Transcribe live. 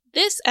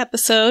This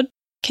episode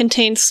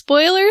contains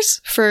spoilers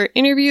for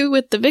Interview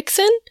with the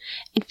Vixen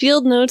and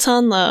Field Notes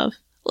on Love.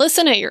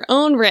 Listen at your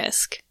own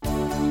risk.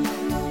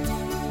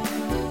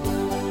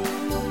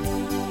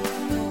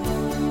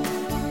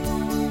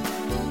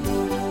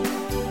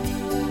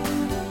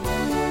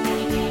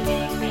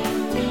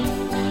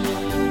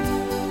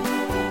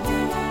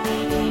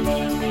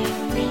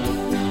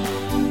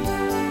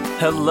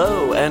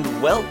 Hello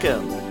and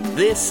welcome.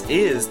 This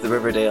is the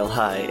Riverdale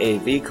High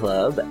AV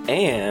Club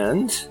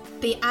and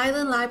the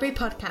Island Library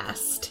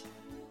Podcast.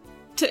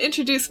 To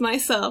introduce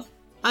myself,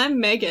 I'm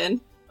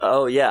Megan.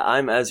 Oh yeah,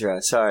 I'm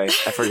Ezra. Sorry,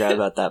 I forgot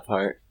about that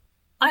part.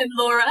 I'm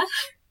Laura.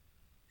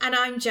 And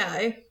I'm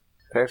Joe.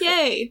 Perfect.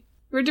 Yay!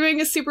 We're doing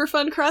a super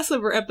fun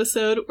crossover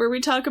episode where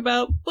we talk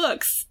about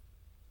books.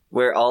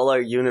 Where all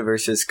our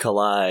universes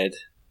collide,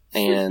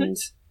 and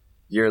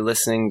you're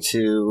listening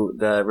to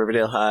the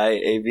Riverdale High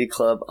AV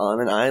Club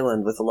on an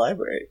island with a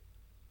library.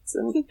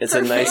 It's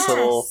a nice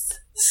little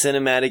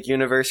cinematic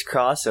universe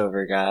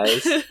crossover,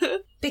 guys.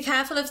 Be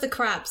careful of the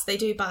crabs, they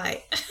do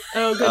bite.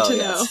 Oh, good to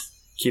know.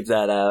 Keep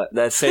that out.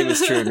 That same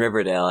is true in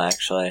Riverdale,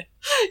 actually.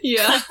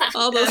 Yeah,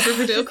 all those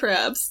Riverdale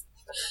crabs.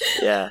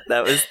 Yeah,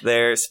 that was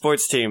their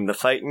sports team, the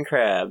Fightin'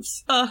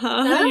 Crabs.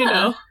 Uh-huh, you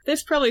know.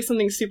 There's probably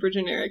something super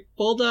generic.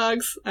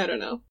 Bulldogs? I don't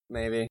know.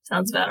 Maybe.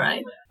 Sounds about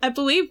right. I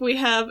believe we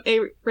have a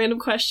random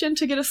question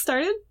to get us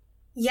started.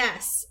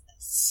 Yes.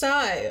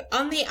 So,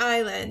 on the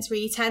island,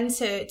 we tend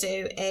to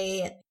do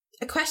a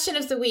question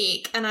of the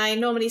week, and I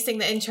normally sing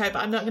the intro,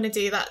 but I'm not going to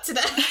do that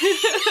today.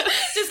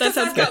 Just because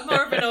I've got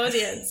more of an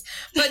audience.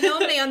 But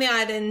normally on the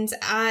island,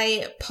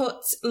 I put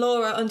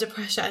Laura under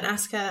pressure and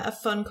ask her a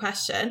fun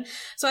question.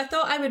 So I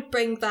thought I would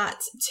bring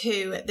that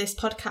to this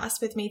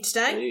podcast with me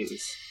today.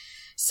 Please.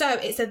 So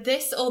it's a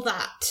this or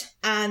that,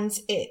 and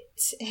it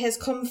has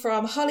come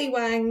from Holly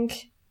Wang.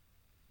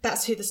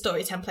 That's who the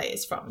story template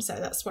is from, so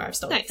that's where I've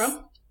stolen it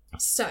from.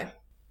 So,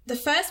 the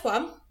first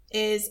one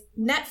is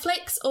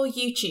Netflix or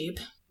YouTube?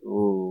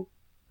 Ooh.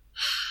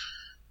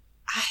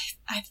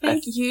 I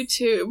think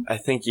YouTube. I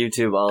think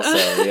YouTube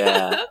also,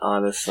 yeah,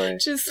 honestly.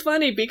 Which is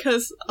funny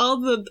because all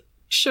the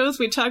shows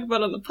we talk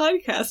about on the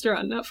podcast are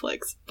on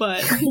Netflix,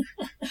 but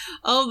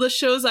all the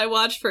shows I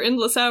watch for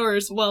endless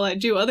hours while I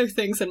do other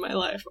things in my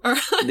life are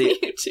on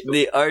YouTube.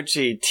 The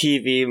Archie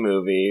TV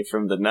movie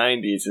from the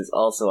 90s is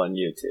also on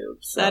YouTube.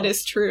 So that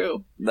is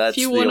true. That's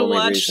if you the want to only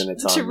watch reason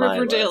it's on to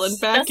Riverdale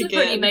and back That's again.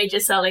 That's a pretty major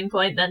selling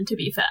point then, to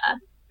be fair.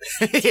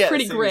 Yeah,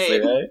 pretty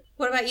great. Right?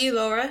 What about you,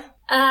 Laura?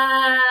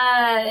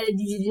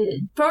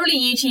 Probably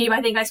YouTube.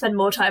 I think I spend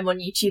more time on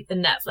YouTube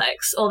than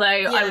Netflix, although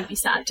I would be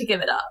sad to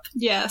give it up.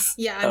 Yes.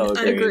 Yeah,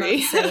 I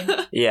agree.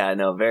 Yeah,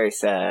 no, very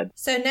sad.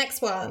 So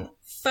next one,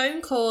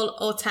 phone call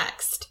or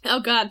text? Oh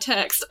god,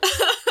 text.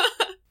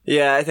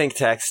 Yeah, I think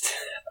text.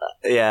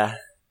 Yeah.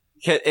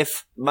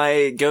 If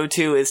my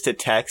go-to is to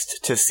text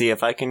to see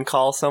if I can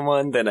call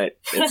someone, then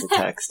it's a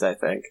text, I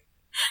think.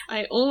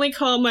 I only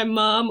call my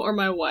mom or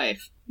my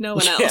wife. No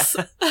one else.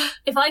 Yeah.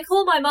 If I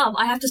call my mum,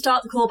 I have to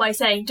start the call by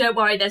saying, don't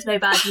worry, there's no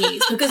bad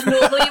news. Because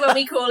normally when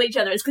we call each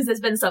other, it's because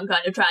there's been some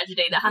kind of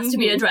tragedy that has to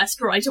be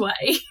addressed right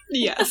away.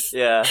 Yes.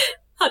 Yeah.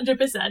 100%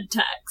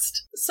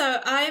 text. So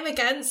I'm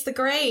against the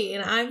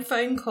grain. I'm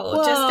phone call.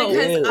 Whoa, just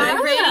because really? I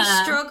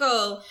really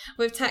struggle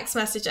with text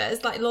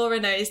messages. Like Laura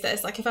knows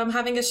this. Like if I'm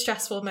having a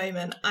stressful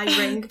moment, I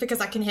ring because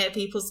I can hear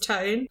people's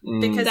tone.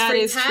 Because that through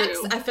is text,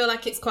 true. I feel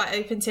like it's quite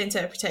open to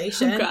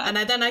interpretation. Oh, and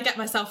then I get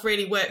myself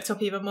really worked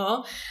up even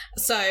more.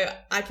 So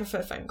I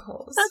prefer phone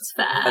calls. That's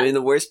fair. I mean,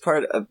 the worst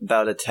part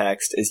about a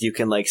text is you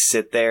can, like,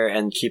 sit there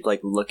and keep, like,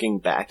 looking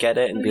back at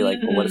it and be like,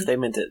 well, what if they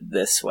meant it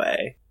this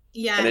way?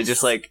 Yeah. And it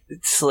just, like,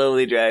 it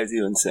slowly drives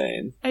you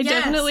insane. I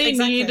definitely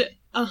need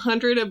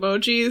 100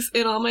 emojis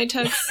in all my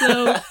texts,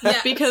 though.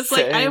 Because,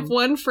 like, Same. I have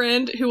one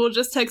friend who will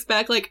just text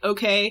back, like,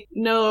 okay,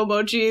 no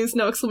emojis,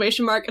 no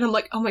exclamation mark, and I'm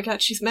like, oh my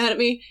god, she's mad at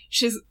me.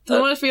 She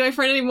doesn't want to be my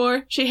friend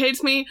anymore. She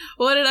hates me.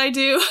 What did I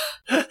do?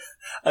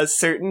 A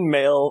certain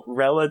male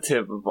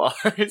relative of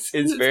ours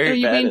is very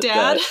you bad mean at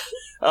Dad? that.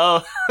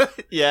 Oh,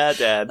 yeah,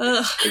 Dad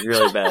Ugh. is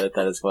really bad at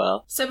that as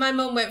well. So my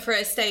mum went for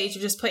a stage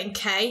of just putting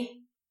K.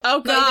 Oh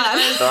Not god.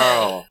 even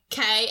Oh.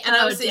 K. And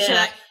I was dear.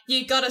 literally like,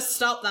 you gotta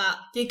stop that.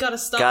 You gotta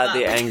stop God, that.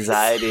 the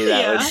anxiety that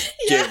Yeah.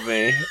 would give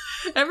me.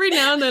 Every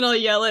now and then I'll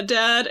yell at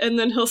Dad, and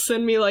then he'll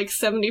send me, like,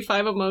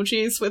 75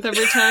 emojis with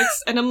every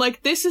text, and I'm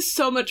like, this is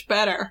so much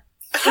better.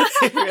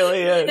 It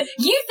really is.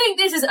 You think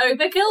this is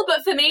overkill,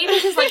 but for me,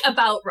 this is, like,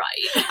 about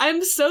right.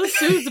 I'm so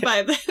soothed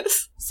by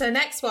this. So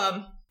next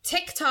one,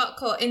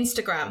 TikTok or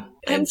Instagram?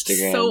 I'm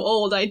Instagram. so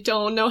old, I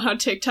don't know how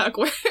TikTok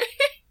works.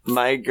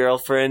 My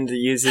girlfriend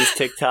uses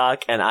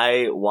TikTok, and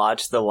I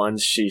watch the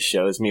ones she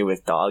shows me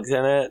with dogs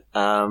in it.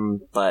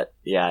 But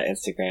yeah,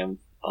 Instagram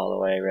all the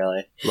way,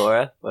 really.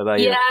 Laura, what about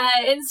you?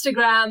 Yeah,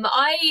 Instagram.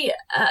 I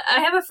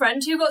have a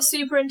friend who got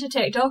super into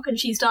TikTok, and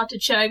she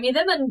started showing me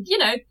them, and you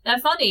know they're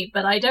funny,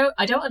 but I don't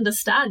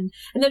understand.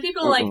 And then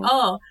people are like,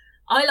 "Oh,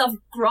 I love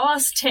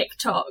grass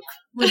TikTok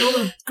with all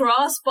the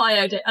grass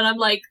bio," and I'm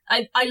like,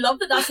 I love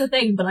that that's a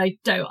thing, but I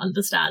don't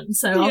understand,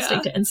 so I'll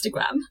stick to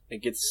Instagram.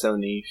 It gets so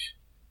niche.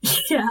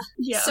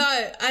 Yeah. So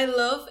I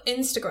love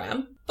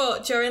Instagram,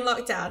 but during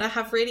lockdown, I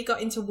have really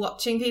got into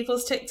watching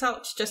people's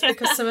TikToks just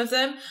because some of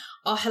them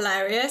are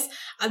hilarious.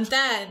 And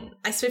then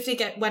I swiftly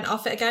went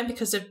off it again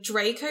because of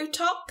Draco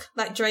Talk,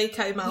 like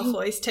Draco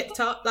Malfoy's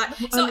TikTok. Like,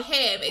 it's not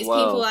him, it's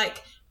people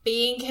like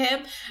being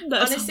him.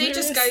 That's honestly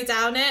hilarious. Just go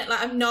down it.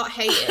 Like, I'm not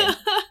hating,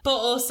 but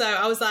also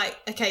I was like,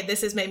 okay,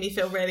 this has made me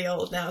feel really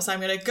old now, so I'm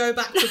gonna go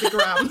back to the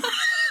gram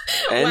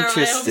where I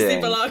obviously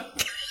belong.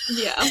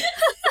 Yeah.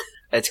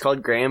 It's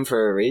called Graham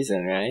for a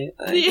reason, right?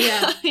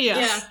 Yeah.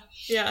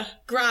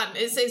 Gran.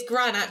 It's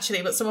Gran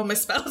actually, but someone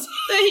misspelled.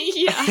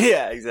 Yeah.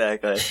 Yeah,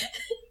 exactly.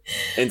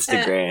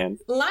 Instagram.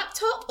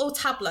 Laptop or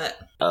tablet?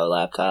 Oh,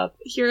 laptop.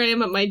 Here I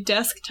am at my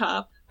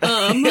desktop.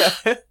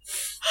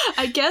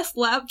 I guess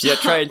laptop. Yeah,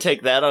 try and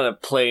take that on a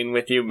plane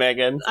with you,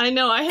 Megan. I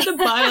know, I had to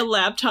buy a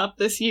laptop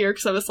this year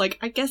because I was like,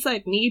 I guess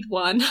I'd need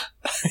one.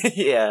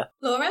 Yeah.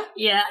 Laura?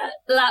 Yeah,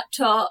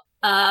 laptop.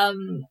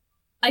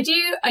 I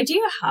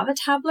do have a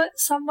tablet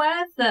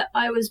somewhere that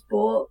I was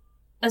bought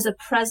as a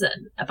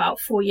present about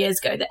 4 years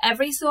ago that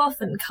every so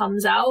often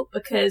comes out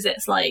because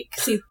it's like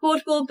super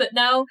portable, but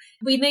now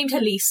we named her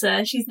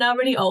Lisa. She's now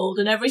really old,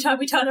 and every time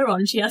we turn her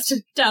on, she has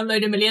to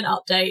download a million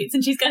updates,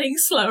 and she's getting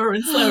slower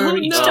and slower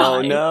each time.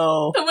 Oh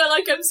no. And we're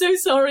like, I'm so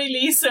sorry,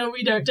 Lisa,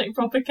 we don't take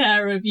proper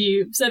care of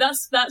you. So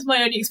that's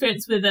my only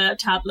experience with a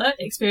tablet,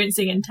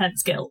 experiencing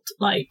intense guilt.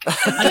 Like,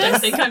 I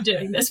don't think I'm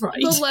doing this right.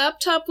 The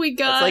laptop we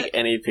got, It's like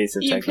any piece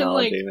of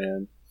technology,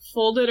 man.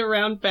 Fold it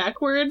around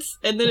backwards,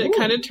 and then it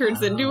kind of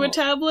turns into a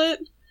tablet.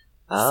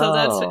 Oh. So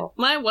that's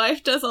my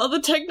wife does all the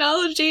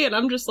technology, and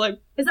I'm just like,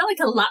 Is that like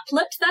a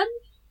laplet then?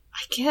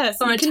 I guess.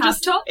 Or You a can tab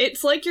just- top?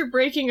 It's like you're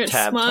breaking its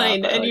Tab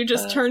spine, top, I and you like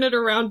just that. turn it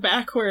around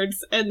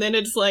backwards, and then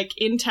it's like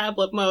in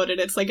tablet mode, and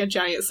it's like a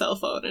giant cell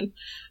phone, and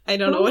I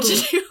don't know what to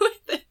do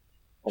with it.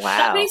 Wow.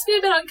 That makes me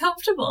a bit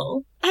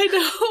uncomfortable. I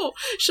know.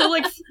 She'll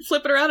like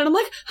flip it around, and I'm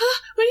like,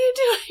 huh, what are you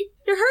doing?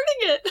 You're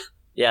hurting it.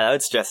 Yeah, that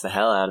would stress the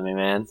hell out of me,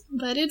 man.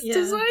 But it's Yeah.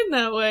 designed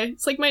that way.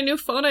 It's like my new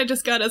phone I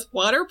just got is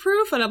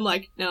waterproof, and I'm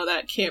like, no,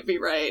 that can't be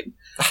right.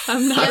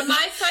 I'm Yeah, not.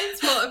 my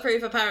phone's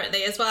waterproof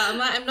apparently as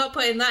well. I'm not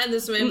putting that in the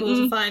swimming pool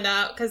to find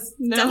out, because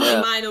No. definitely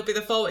Yeah. mine will be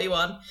the faulty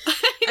one.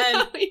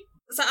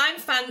 So I'm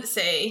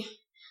fancy.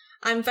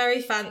 I'm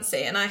very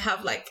fancy, and I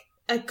have like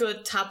a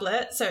good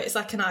tablet, so it's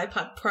like an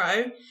iPad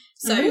Pro.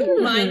 So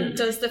mine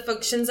does the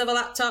functions of a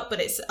laptop, but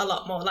it's a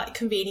lot more like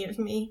convenient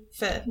for me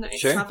for Nice.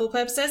 Sure. travel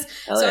purposes.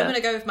 Hell so yeah. I'm going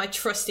to go with my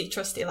trusty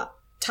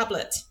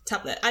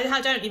tablet.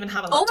 I don't even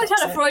have a laptop. Almost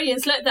had a so- Freudian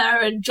slip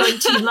there and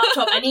joined team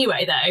laptop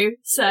anyway, though.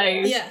 So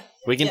Yeah.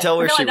 We can Yeah. tell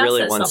where I feel she like that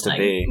really says wants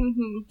something. to be.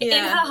 Mm-hmm. in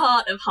Yeah, her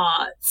heart of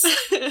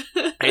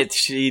hearts.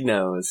 She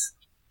knows.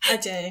 I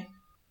do.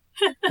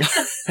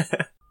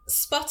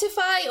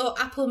 Spotify or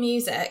Apple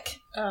Music?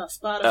 Oh,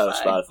 Spotify. Oh,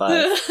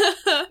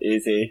 Spotify.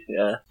 Easy,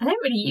 yeah. I don't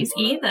really use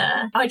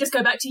either. I just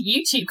go back to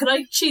YouTube. Could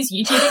I choose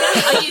YouTube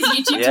again? I use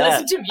YouTube to Yeah.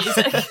 listen to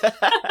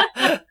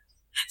music.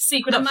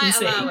 Secret I option might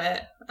C. allow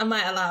it. I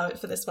might allow it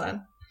for this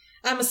one.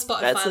 I'm a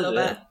Spotify That's lover.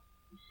 legit.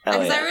 Hell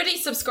Because I yeah. already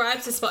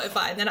subscribed to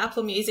Spotify, and then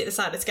Apple Music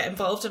decided to get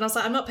involved, and I was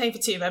like, I'm not paying for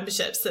 2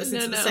 memberships to listen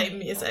to the No. same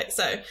music.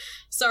 So,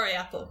 sorry,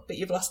 Apple, but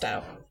you've lost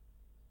out.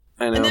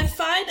 I know. And then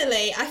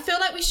finally, I feel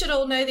like we should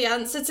all know the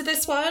answer to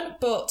this one,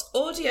 but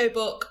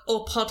audiobook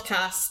or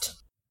podcast?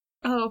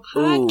 Oh,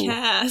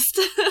 podcast.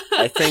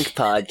 I think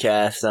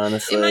podcast,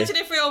 honestly. Imagine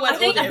if we all went I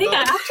think I audiobook.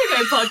 have to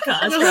go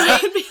podcast, No, right?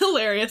 that would be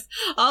hilarious.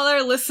 All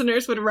our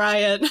listeners would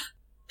riot.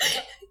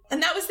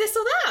 And that was this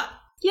or that.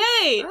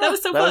 Yay! That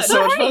was so That fun. was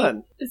so much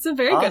fun. It's a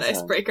very good Awesome.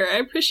 icebreaker. I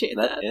appreciate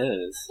that. That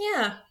is.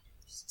 Yeah.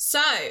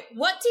 So,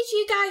 what did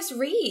you guys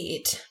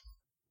read?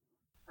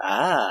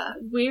 Ah.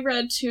 We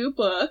read 2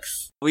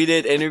 books. We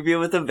did Interview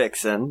with a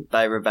Vixen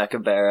by Rebecca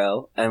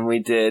Barrow, and we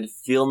did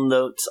Field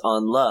Notes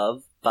on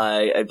Love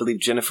by, I believe,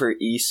 Jennifer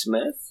E.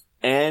 Smith.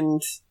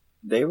 And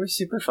they were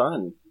super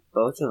fun,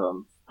 both of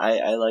them.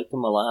 I liked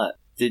them a lot.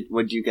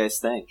 What do you guys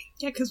think?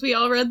 Yeah, because we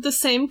all read the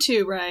same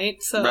 2, right?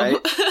 So Right?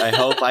 I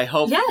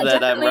hope Yeah, that I'm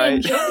definitely right.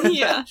 enjoyed.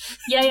 yeah.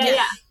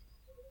 Yeah.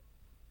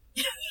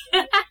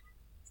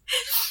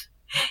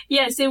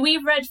 Yeah, so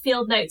we've read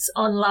Field Notes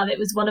on Love. It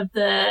was one of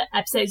the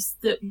episodes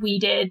that we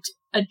did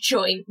a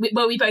joint,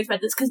 well, we both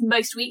read this because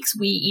most weeks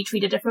we each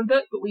read a different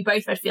book, but we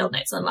both read Field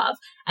Notes on Love.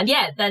 And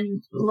yeah,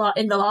 then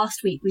in the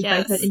last week we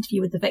Yes. both read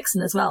Interview with the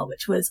Vixen as well,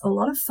 which was a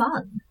lot of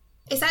fun.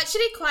 It's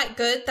actually quite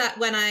good that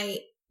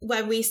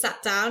when we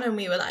sat down and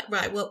we were like,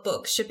 right, what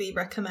books should we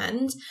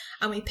recommend?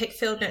 And we picked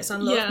Field Notes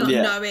on Love, Yeah. not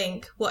Yeah.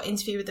 knowing what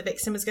Interview with the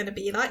Vixen was going to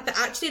be like. But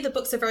actually the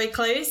books are very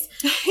close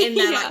in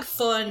their Yeah. like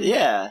fun,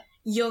 Yeah.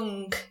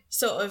 young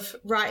sort of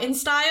writing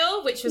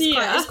style, which was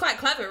Yeah. it was quite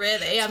clever,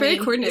 really. I very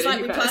mean, coordinated, it's like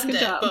you we guys. planned Good it,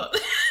 job.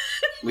 but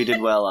We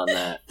did well on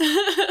that.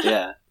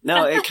 Yeah.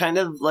 No, it kind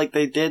of, like,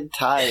 they did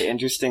tie,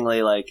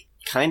 interestingly, like,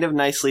 kind of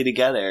nicely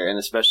together, and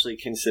especially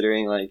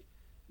considering, like,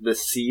 the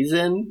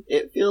season,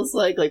 it feels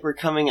like we're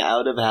coming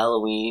out of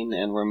Halloween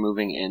and we're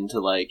moving into,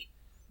 like,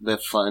 the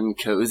fun,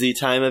 cozy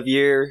time of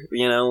year,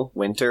 you know,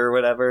 winter or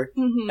whatever.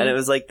 Mhm. And it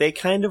was like, they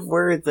kind of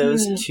were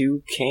those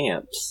 2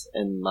 camps,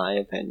 in my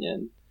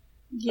opinion.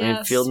 Yeah,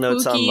 mean, Field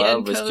Notes on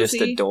Love was just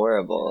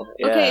adorable.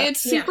 Yeah. Okay, it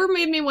super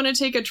made me want to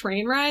take a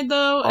train ride,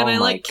 though, and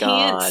I,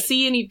 can't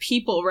see any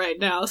people right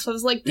now, so I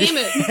was like, damn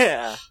it.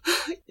 Yeah.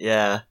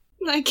 Yeah.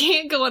 I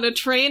can't go on a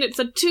train, it's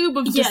a tube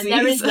of disease. Yeah,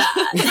 there is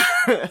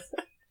that.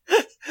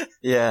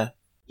 Yeah.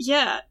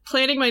 Yeah,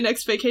 planning my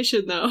next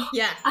vacation, though.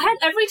 Yeah. I had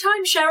every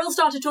time Cheryl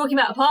started talking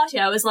about a party,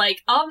 I was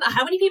like, how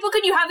many people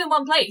can you have in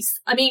one place?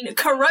 I mean,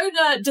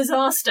 corona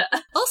disaster.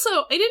 Also,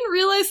 I didn't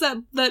realize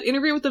that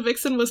interview with the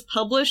Vixen was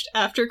published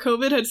after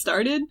COVID had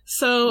started,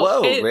 so...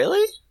 Whoa,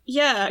 really?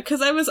 Yeah,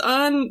 because I was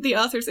on the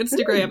author's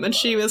Instagram, and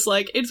she was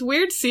like, it's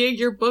weird seeing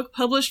your book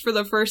published for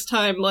the first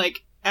time,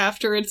 like,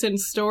 after it's in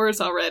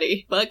stores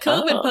already. But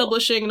COVID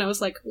publishing, and I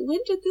was like, when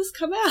did this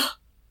come out?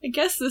 I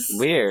guess this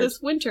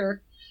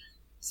winter.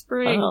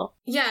 Spring. Oh.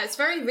 Yeah, it's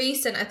very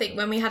recent. I think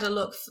when we had a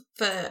look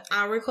for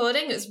our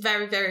recording, it was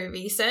very, very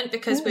recent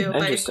because we were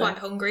both quite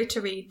hungry to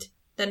read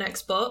the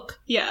next book.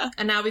 Yeah.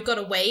 And now we've got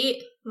to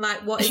wait.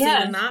 Like, what is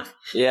even that?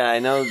 Yeah, I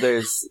know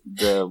there's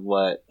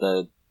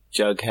the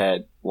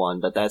Jughead one,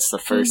 but that's the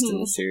first in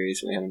the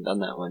series. We haven't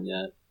done that one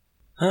yet.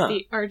 Huh.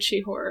 The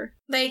Archie horror.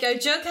 There you go,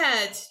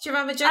 Jughead. Do you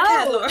remember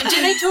Jughead, Laura? Do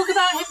they talk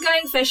about him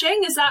going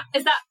fishing? Is that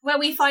where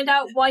we find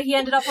out why he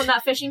ended up on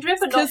that fishing trip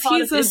and not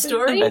part of this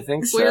story? I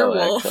think so,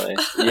 werewolf.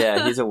 Actually.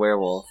 Yeah, he's a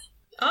werewolf.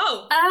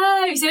 Oh,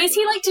 so is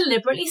he like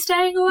deliberately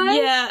staying away?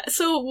 Yeah,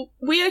 so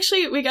we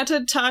got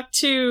to talk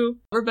to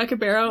Rebecca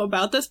Barrow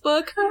about this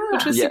book,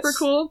 which was super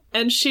cool.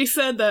 And she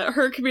said that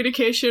her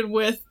communication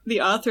with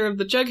the author of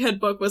the Jughead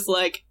book was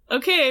like,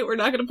 okay, we're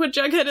not going to put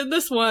Jughead in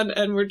this one,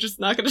 and we're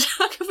just not going to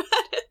talk about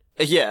it.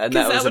 Yeah, and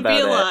that would be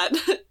a lot.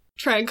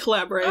 Try and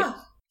collaborate. Oh.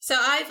 So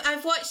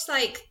I've watched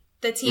like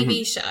the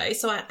TV show,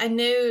 so I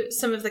knew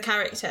some of the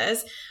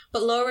characters,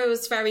 but Laura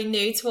was very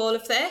new to all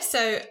of this,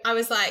 so I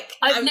was like...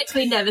 I've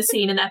literally never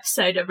seen an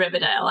episode of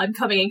Riverdale. I'm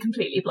coming in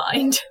completely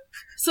blind.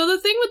 So the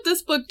thing with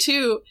this book,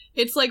 too,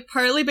 it's like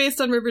partly based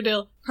on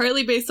Riverdale,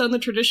 partly based on the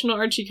traditional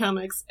Archie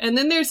comics, and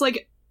then there's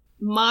like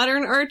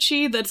modern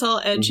Archie that's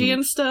all edgy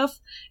and stuff,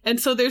 and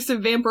so there's the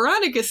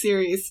Vampironica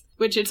series,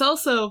 which it's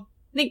also...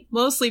 I think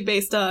mostly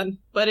based on,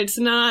 but it's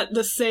not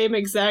the same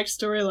exact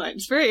storyline.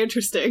 It's very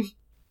interesting.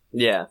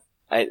 Yeah.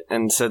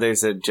 And so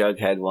there's a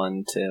Jughead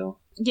one, too.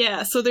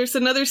 Yeah, so there's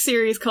another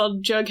series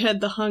called Jughead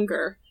the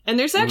Hunger. And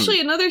there's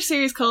actually another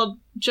series called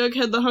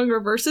Jughead the Hunger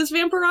versus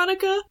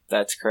Vampironica.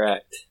 That's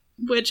correct.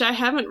 Which I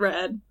haven't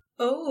read.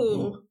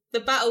 Oh, the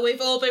battle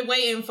we've all been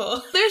waiting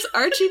for. There's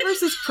Archie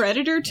versus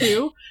Predator,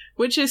 too,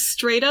 which is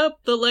straight up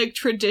the, like,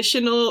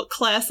 traditional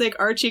classic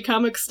Archie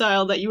comic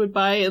style that you would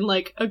buy in,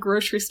 like, a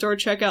grocery store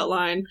checkout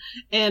line.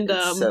 And,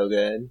 it's so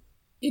good.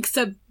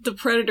 Except the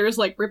Predator's,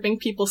 like, ripping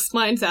people's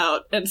spines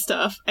out and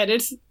stuff. And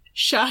it's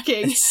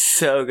shocking. It's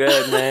so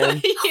good,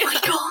 man. Yeah. Oh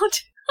my god.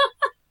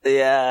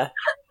 Yeah.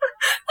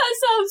 That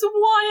sounds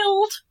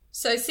wild.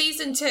 So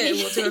season 2,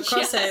 we'll do a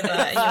crossover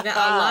and you'll get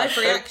our live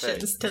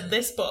reactions to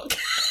this book.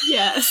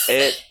 Yes.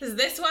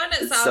 This one,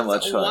 it sounds so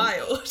much fun.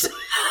 wild.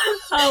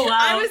 Oh,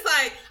 wow.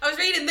 I was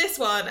reading this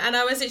one and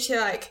I was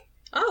literally like,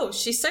 oh,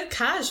 she's so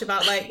cash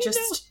about, like,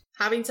 just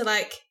having to,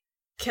 like,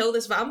 kill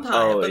this vampire.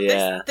 Oh, but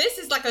yeah. this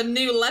is, like, a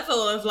new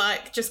level of,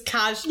 like, just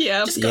cash.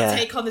 Yeah. Just gotta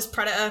take on this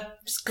predator.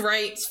 It's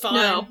great. It's fine.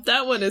 No,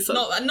 that one is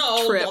not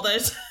all trip.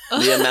 bothered.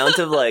 The amount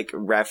of, like,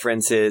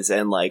 references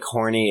and, like,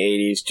 horny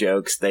 80s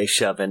jokes they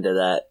shove into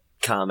that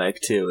comic,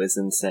 too, is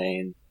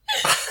insane.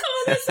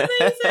 Oh, that's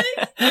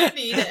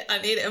amazing. I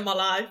need it in my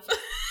life.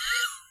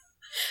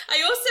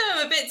 I also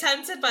am a bit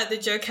tempted by the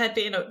Jughead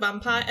being a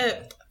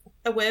vampire,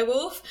 a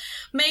werewolf,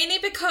 mainly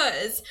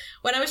because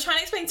when I was trying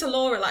to explain to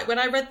Laura, like, when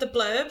I read the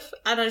blurb,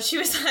 and she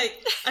was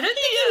like, I don't think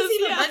he was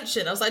even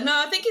mentioned. I was like, no,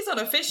 I think he's on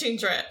a fishing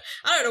trip.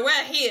 I don't know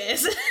where he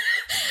is.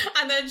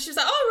 And then she was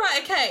like, oh,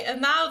 right, okay.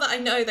 And now that I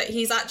know that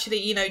he's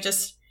actually, you know,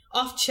 just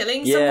off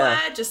chilling somewhere,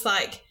 just,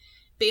 like,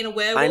 being a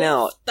werewolf, I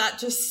know.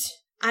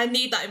 I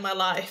need that in my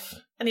life.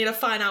 I need to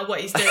find out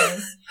what he's doing.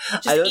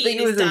 I don't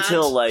think it was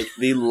until, like,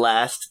 the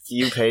last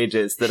few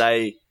pages that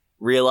I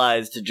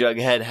realized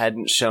Jughead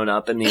hadn't shown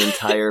up in the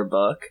entire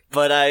book.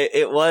 But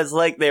it was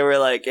like, they were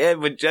like,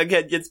 when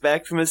Jughead gets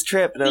back from his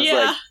trip. And I was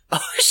like,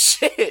 oh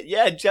shit,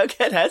 yeah,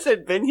 Jughead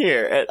hasn't been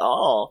here at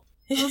all.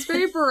 It was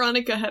very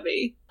Veronica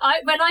heavy.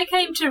 When I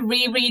came to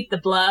reread the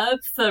blurb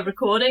for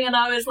recording, and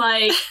I was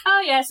like,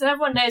 oh yeah, so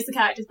everyone knows the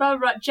characters, blah,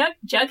 blah, blah.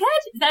 Jughead?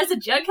 There's a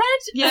Jughead?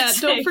 Yeah,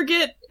 don't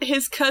forget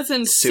his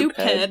cousin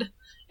Souphead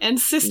and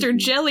sister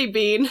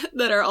Jellybean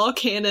that are all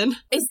canon.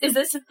 Is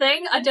this a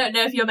thing? I don't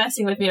know if you're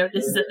messing with me or if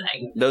this is a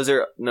thing. Those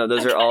are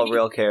all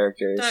real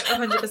characters.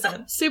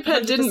 100%.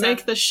 Souphead didn't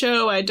make the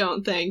show, I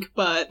don't think,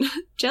 but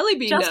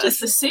Jellybean Justice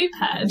does. for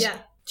Souphead. Yeah.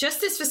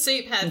 Justice for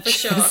Souphead, for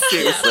sure.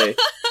 Seriously.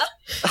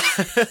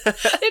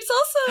 It's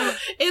also,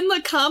 in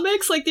the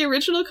comics, like the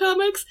original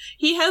comics,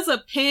 he has a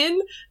pin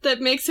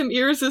that makes him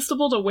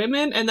irresistible to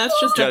women, and that's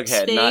just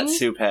Jughead, a thing. not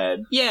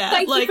Souphead. Yeah,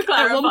 Thank like, you for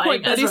at one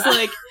point, clarifying, Betty's Ezra.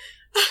 like...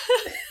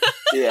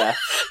 Yeah.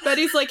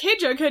 Betty's like, hey,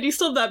 Jughead, you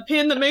still have that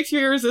pin that makes you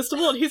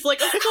irresistible? And he's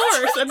like, of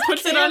course, and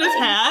puts it on his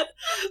hat.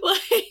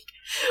 Like,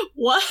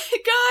 What,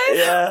 guys?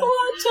 Yeah.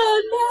 What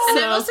a And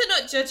mess. I'm also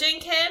not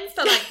judging him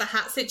for like the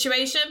hat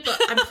situation, but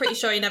I'm pretty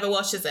sure he never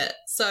washes it.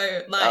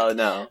 So like, Oh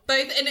no.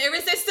 both an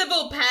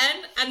irresistible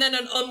pen and then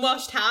an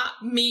unwashed hat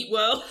meet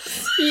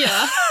worlds.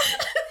 Yeah,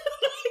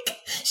 Like,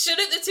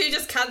 shouldn't the two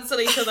just cancel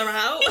each other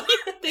out?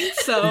 I think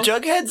so.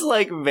 Jughead's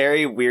like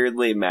very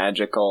weirdly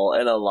magical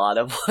in a lot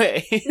of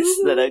ways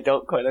that I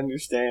don't quite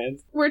understand.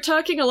 We're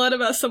talking a lot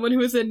about someone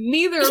who is in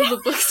neither of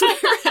the books we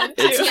read,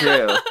 too. It's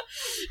true.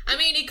 I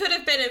mean, he could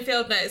have been in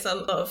Field Notes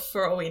of Love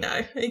for all we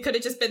know. He could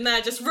have just been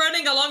there, just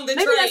running along the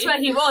Maybe train. that's where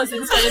he was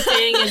instead of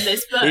being in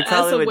this book. He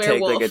probably a would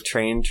take werewolf. like a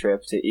train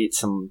trip to eat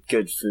some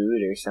good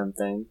food or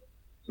something.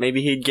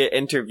 Maybe he'd get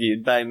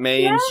interviewed by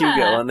May and Yeah.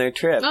 Hugo on their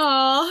trip.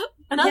 Aw,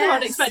 Another Yes.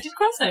 unexpected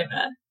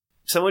crossover.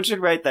 Someone should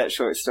write that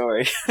short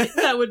story.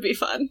 that would be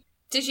fun.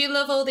 Did you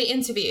love all the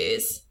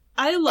interviews?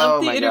 I love Oh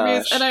the my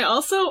interviews, gosh. and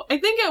I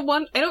think at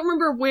one, I don't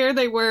remember where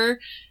they were.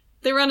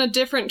 They were on a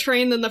different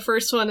train than the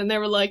first one, and they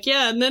were like,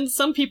 yeah, and then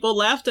some people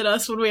laughed at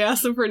us when we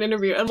asked them for an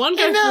interview, and one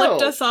guy I know.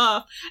 flipped us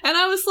off, and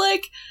I was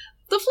like,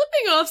 the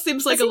flipping off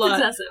seems like That a seems lot.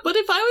 excessive. But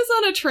if I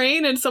was on a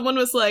train and someone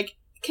was like,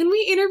 can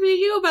we interview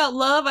you about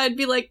love? I'd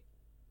be like,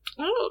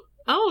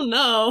 oh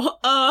no.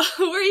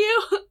 Who are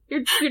you?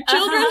 Your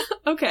children?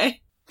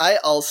 Okay. I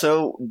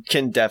also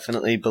can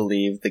definitely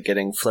believe the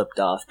getting flipped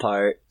off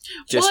part.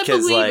 Just well, I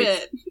because, believe like,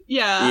 it.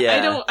 Yeah,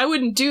 Yeah. I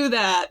wouldn't do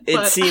that. it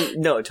But seemed,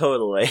 no,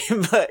 totally.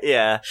 But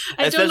yeah.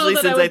 I don't know Especially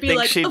that since I I would be think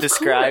like, she of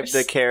described course.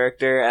 the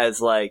character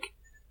as, like,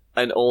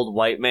 an old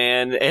white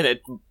man in a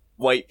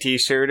white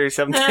t-shirt or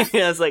something.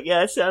 I was like,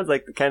 yeah, it sounds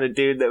like the kind of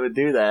dude that would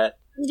do that.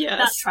 That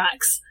Yes.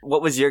 tracks.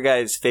 What was your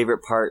guys'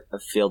 favorite part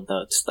of Field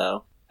Notes,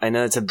 though? I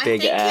know it's a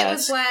big I think ask. it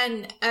was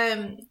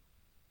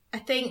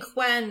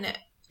when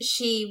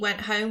she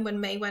went home, when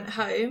May went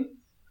home,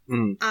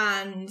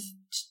 and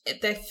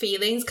the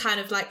feelings kind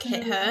of like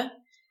hit her,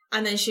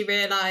 and then she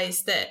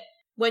realised that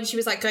when she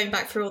was like going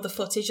back through all the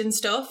footage and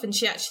stuff, and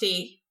she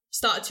actually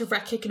started to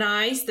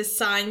recognise the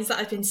signs that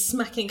had been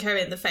smacking her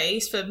in the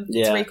face for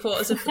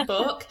 3/4 of the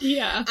book.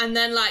 Yeah. And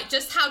then like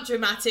just how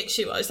dramatic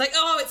she was, like,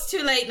 oh, it's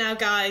too late now,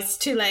 guys, it's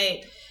too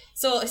late,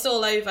 it's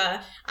all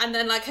over. And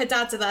then like her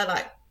dad's are there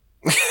like,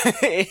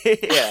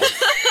 Yeah.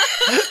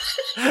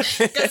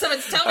 got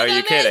someone to tell me. Are you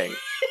Mate? kidding?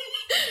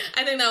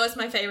 I think that was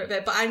my favourite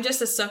bit, but I'm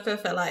just a sucker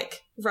for like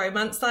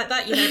romance like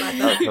that, like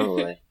Oh, that.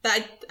 totally.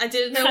 That I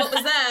didn't know what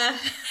was there.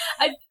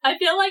 I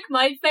feel like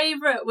my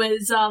favourite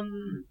was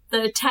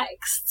the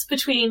texts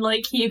between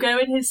like Hugo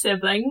and his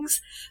siblings.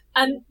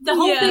 And the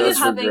whole Yeah. thing Those is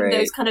were having great.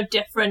 those kind of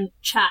different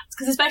chats.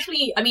 Because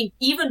especially, I mean,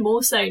 even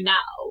more so now,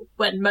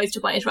 when most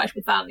of my interaction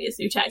with family is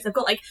through text, I've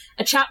got like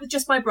a chat with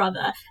just my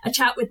brother, a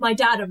chat with my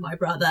dad and my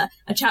brother,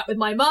 a chat with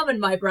my mum and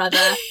my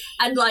brother,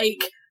 and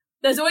like,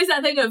 there's always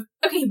that thing of,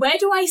 okay, where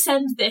do I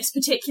send this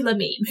particular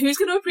meme? Who's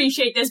going to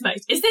appreciate this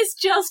most? Is this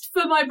just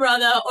for my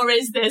brother, or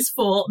is this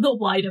for the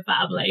wider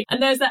family?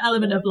 And there's that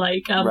element of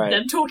like Right.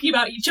 them talking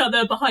about each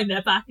other behind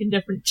their back in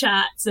different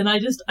chats, and I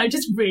just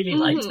really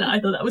liked that. I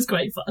thought that was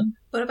great fun.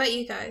 What about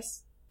you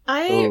guys?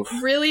 I Oof.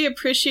 really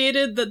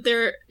appreciated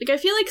that I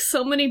feel like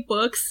so many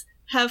books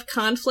have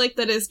conflict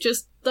that is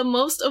just the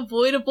most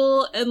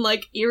avoidable and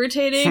like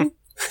irritating.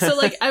 So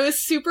like I was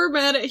super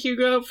mad at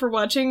Hugo for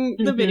watching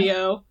the Mhm.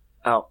 video.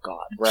 Oh,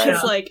 God. Right.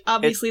 Because like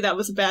obviously that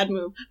was a bad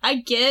move. I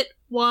get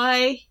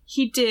why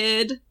he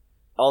did,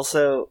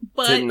 Also,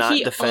 but to not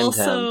he defend him.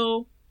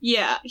 also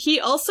he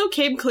also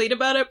came clean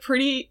about it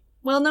pretty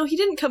well. No, he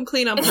didn't come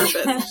clean on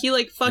purpose. He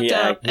like fucked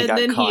up he and got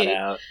then caught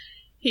out.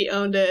 he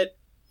owned it.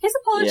 His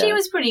apology Yeah.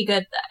 was pretty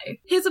good though.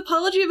 His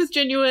apology was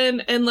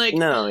genuine and like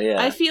No,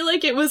 yeah. I feel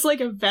like it was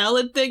like a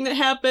valid thing that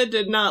happened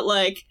and not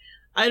like,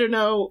 I don't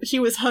know, he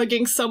was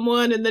hugging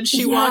someone and then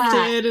she walked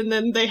Yeah. in and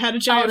then they had a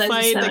giant that's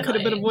fight so that could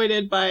have been annoying.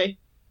 avoided by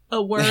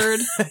a word.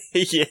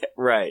 Yeah,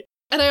 right.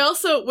 And I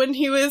also, when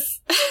he was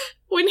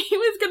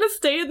gonna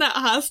stay in that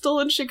hostel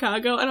in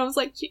Chicago, and I was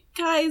like, "You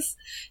guys,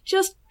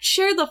 just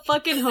share the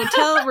fucking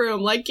hotel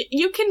room. Like,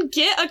 you can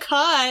get a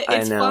cot. I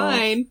It's know.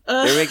 fine."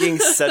 They're making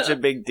such a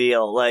big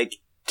deal. Like,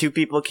 two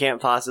people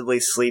can't possibly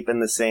sleep in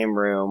the same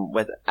room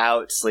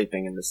without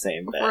sleeping in the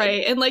same bed.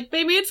 Right, and like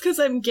maybe it's because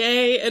I'm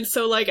gay, and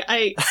so like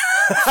I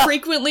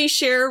frequently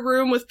share a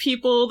room with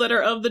people that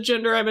are of the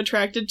gender I'm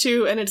attracted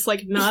to, and it's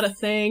like not a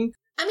thing.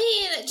 I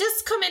mean,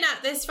 just coming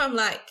at this from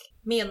like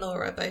me and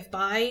Laura are both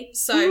bi,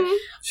 so Mhm.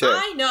 Sure.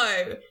 I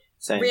know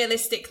Same.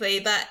 realistically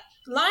that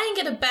lying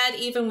in a bed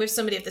even with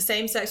somebody of the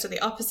same sex or the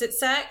opposite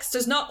sex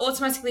does not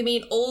automatically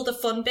mean all the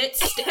fun bits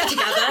stick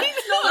together.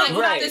 Like,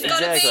 Right, there's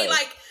gotta exactly. be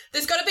like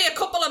there's got to be a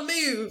couple of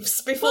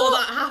moves before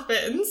that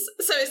happens.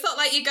 So it's not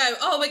like you go,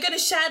 oh, we're going to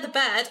share the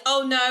bed.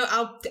 Oh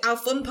no, our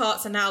fun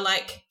parts are now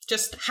like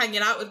just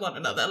hanging out with one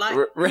another. Like,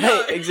 Right,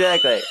 no.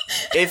 exactly.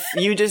 If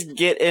you just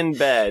get in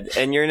bed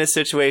and you're in a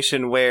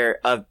situation where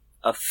a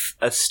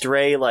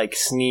stray like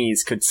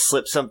sneeze could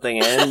slip something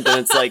in, then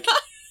it's like,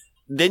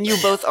 then you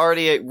both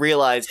already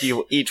realized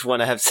you each want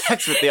to have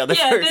sex with the other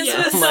Yeah, person.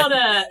 this was Like, not a.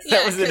 that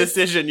Yeah, was a 'cause-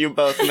 decision you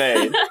both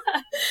made.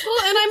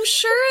 Well, and I'm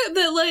sure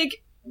that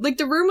like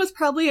the room was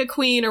probably a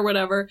queen or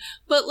whatever,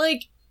 but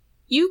like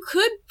you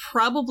could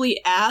probably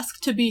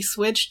ask to be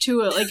switched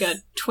to a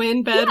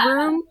twin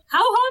bedroom. Yeah.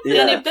 How hard would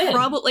it have been?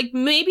 Probably,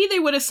 maybe they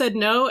would have said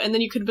no, and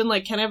then you could have been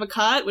like, can I have a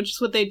cot? Which is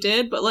what they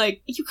did, but,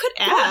 you could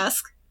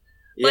ask.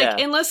 Yeah.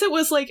 Unless it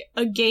was,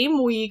 a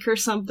game week or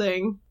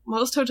something.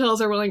 Most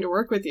hotels are willing to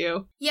work with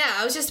you. Yeah,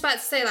 I was just about to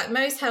say,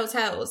 most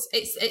hotels,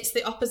 it's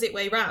the opposite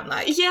way round.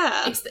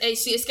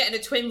 It's getting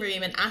a twin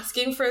room and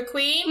asking for a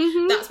queen.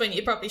 Mm-hmm. That's when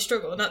you'd probably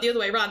struggle. Not the other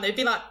way around. They'd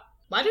be like,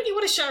 why don't you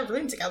want to share a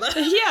room together?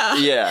 Yeah.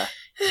 Yeah.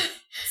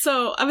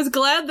 So I was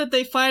glad that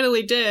they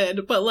finally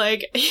did, but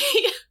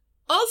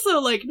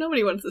also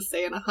nobody wants to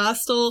stay in a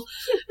hostel.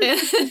 And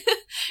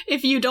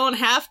if you don't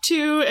have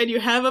to and you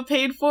have a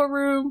paid for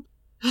room.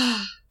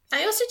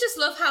 I also just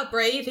love how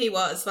brave he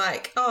was.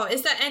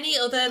 Is there any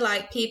other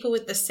people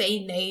with the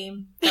same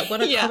name that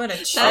want to come on a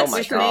chat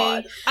with me?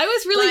 God. I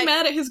was really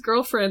mad at his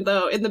girlfriend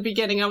though in the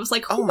beginning. I was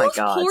like, oh my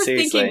God, poor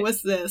seriously. thinking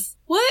was this?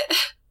 What?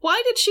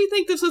 Why did she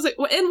think this was and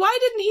why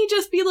didn't he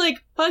just be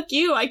like, fuck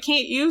you, I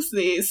can't use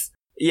these?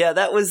 Yeah,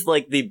 that was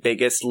the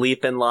biggest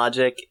leap in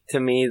logic to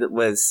me. That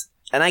was,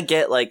 and I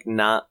get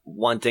not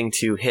wanting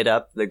to hit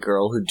up the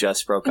girl who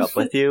just broke up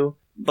with you,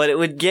 but it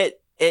would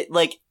get it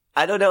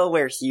I don't know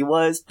where he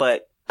was,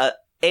 but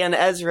and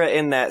Ezra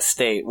in that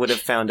state would have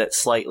found it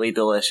slightly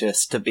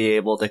delicious to be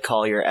able to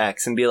call your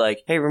ex and be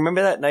like, hey,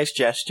 remember that nice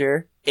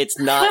gesture? It's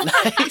not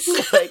nice.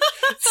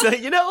 So,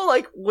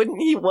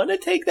 wouldn't he want to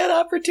take that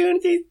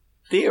opportunity?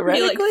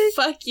 Theoretically? Be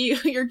fuck you,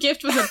 your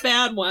gift was a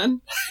bad one.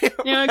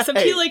 Except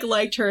he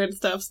liked her and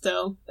stuff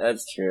still.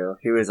 That's true.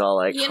 He was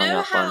all you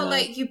know how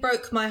you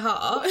broke my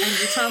heart and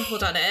you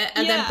trampled on it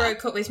and then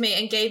broke up with me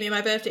and gave me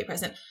my birthday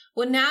present?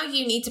 Well, now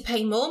you need to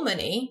pay more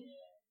money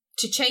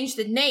to change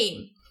the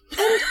name. And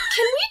can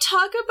we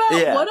talk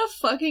about what a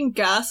fucking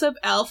gossip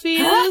Alfie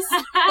is?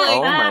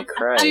 Oh my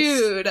Christ.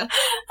 Dude. Alfie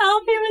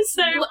was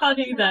so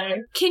funny though.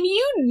 Can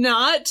you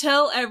not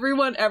tell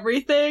everyone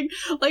everything?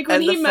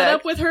 When he met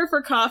up with her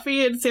for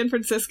coffee in San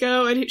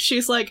Francisco and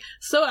she's like,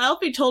 so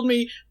Alfie told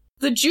me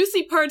the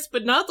juicy parts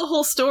but not the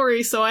whole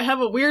story, so I have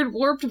a weird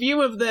warped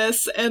view of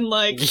this and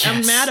yes.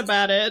 I'm mad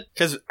about it.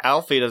 Because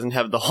Alfie doesn't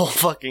have the whole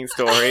fucking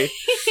story.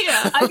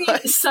 Yeah. I mean,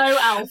 so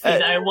Alfie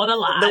though, what a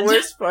lad. The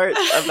worst part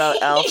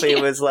about Alfie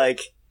was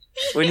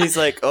when he's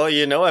like, oh,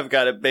 I've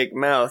got a big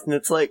mouth, and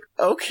it's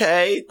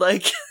okay,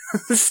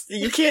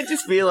 you can't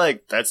just be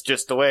that's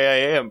just the way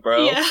I am,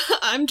 bro. Yeah,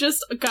 I'm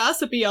just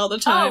gossipy all the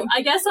time. Oh,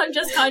 I guess I'm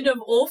just kind of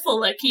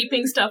awful at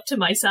keeping stuff to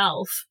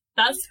myself.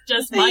 That's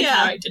just my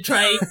character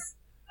trait.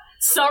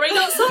 Sorry,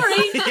 not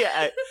sorry.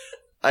 Yeah,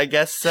 I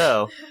guess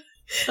so.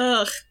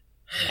 Ugh,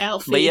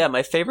 Alfie. But yeah,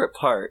 my favorite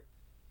part,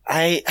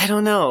 I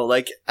don't know,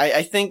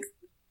 I think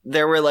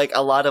there were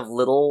a lot of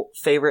little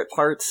favorite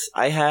parts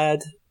I had.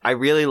 I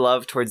really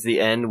love towards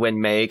the end when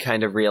May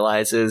kind of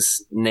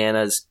realizes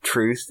Nana's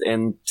truth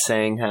in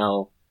saying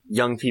how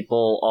young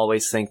people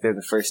always think they're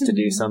the first to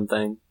do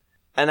something.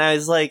 And I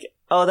was like,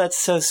 oh, that's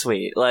so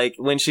sweet.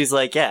 When she's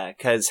like, yeah,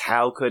 because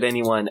how could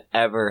anyone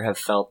ever have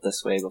felt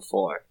this way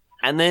before?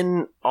 And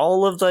then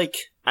all of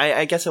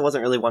I guess it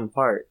wasn't really one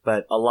part,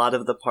 but a lot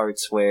of the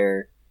parts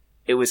where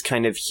it was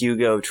kind of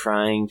Hugo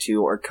trying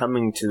to, or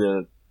coming to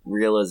the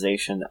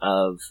realization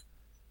of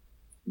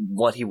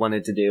what he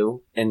wanted to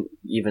do, and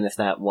even if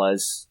that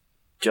was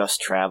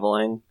just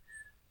traveling,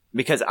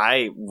 because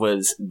I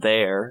was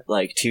there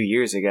 2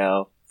 years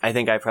ago, I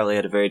think I probably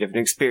had a very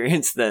different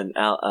experience than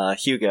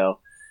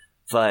Hugo,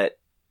 but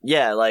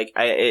yeah,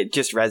 it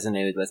just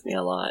resonated with me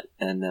a lot,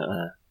 and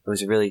it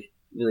was a really,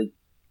 really,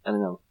 I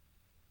don't know,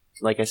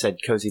 like I said,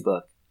 cozy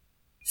book.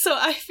 So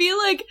I feel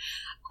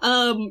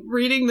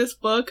reading this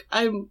book,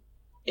 I'm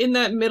in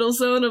that middle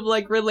zone of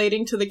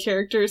relating to the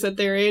characters at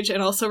their age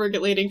and also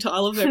relating to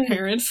all of their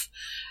parents.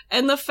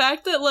 And the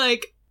fact that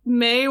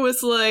May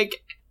was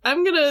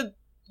I'm gonna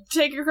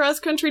take a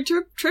cross country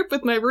trip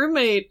with my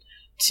roommate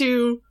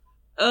to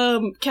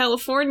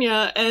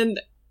California, and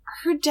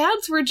her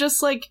dads were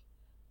just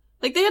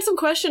they had some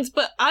questions,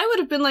 but I would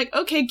have been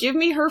okay, give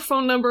me her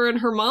phone number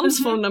and her mom's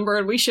phone number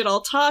and we should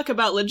all talk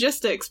about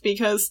logistics,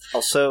 because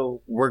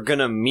also we're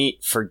gonna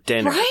meet for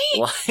dinner.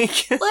 Right?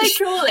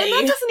 Surely. And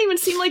that doesn't even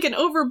seem like an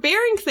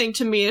overbearing thing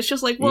to me. It's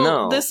just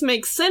this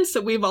makes sense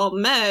that we've all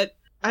met.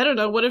 I don't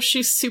know, what if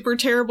she's super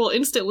terrible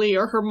instantly,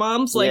 or her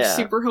mom's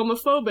super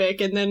homophobic,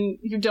 and then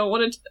you don't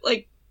want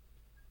to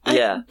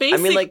yeah. I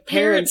mean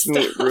parents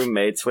meet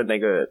roommates when they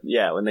go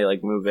when they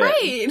move in.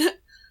 Right.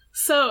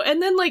 So, and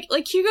then,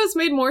 Hugo's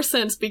made more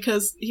sense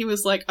because he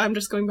was I'm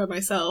just going by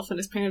myself, and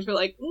his parents were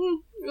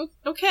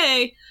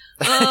okay,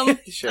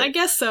 sure. I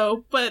guess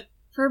so, but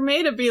for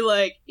May to be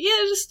yeah,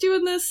 just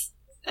doing this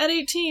at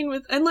 18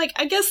 with, and,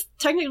 I guess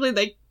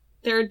technically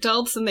they're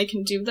adults and they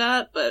can do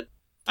that, but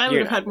I would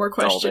have had more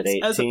questions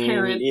as a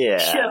parent. Yeah.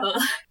 Sure.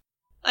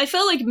 I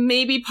felt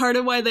maybe part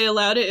of why they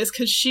allowed it is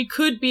because she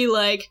could be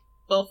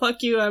well,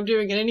 fuck you, I'm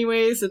doing it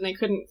anyways, and they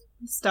couldn't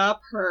stop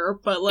her,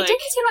 but it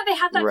didn't seem like they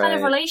had that kind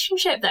of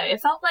relationship though.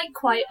 It felt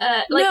quite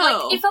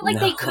it felt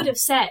they could have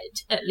said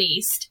at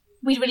least,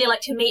 we'd really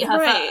like to meet her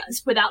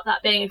first, without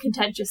that being a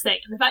contentious thing.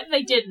 And the fact that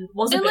they didn't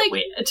was a bit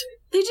weird.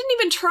 They didn't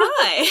even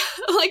try.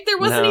 Like, there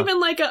wasn't even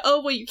like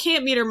you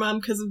can't meet her mom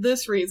because of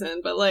this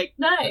reason. But, like,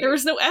 there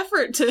was no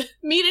effort to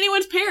meet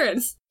anyone's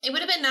parents. It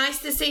would have been nice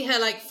to see her,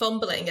 like,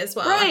 fumbling as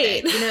well.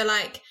 Right. You know,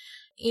 like,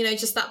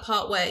 just that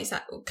part where he's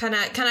like, can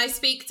I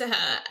speak to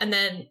her? And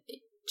then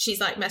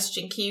she's, like,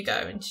 messaging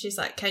Hugo, and she's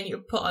like, can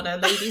you put on a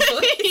lady's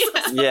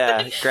voice?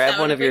 Yeah, grab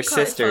one of your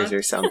sisters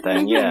or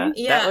something. Yeah.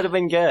 That would have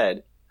been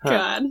good. Huh.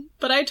 God.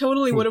 But I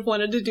totally would have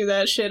wanted to do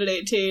that shit at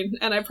 18,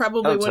 and I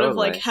probably would have,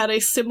 like, had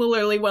a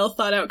similarly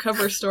well-thought-out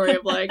cover story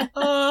of, like,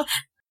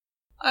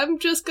 I'm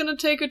just gonna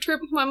take a trip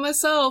by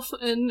myself,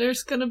 and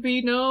there's gonna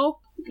be no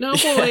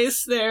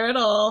boys there at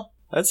all.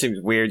 That seems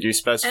weird you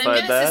specified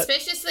that. And I'm gonna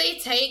suspiciously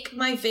take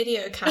my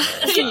video camera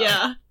as well.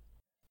 Yeah.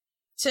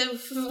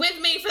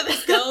 With me for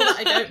this girl that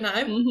I don't know.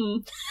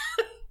 Mm-hmm.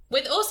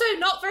 With also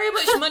not very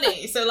much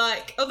money, so,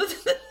 like, other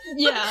than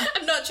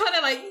I'm not trying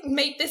to, like,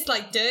 make this,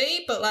 like,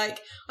 dirty, but, like,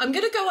 I'm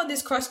gonna go on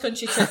this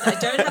cross-country trip that I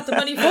don't have the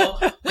money for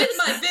with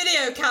my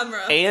video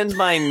camera. And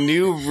my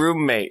new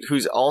roommate,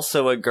 who's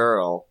also a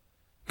girl.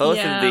 Both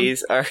of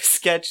these are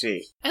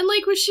sketchy. And,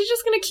 like, was she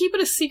just gonna keep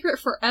it a secret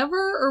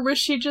forever, or was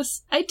she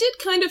just... I did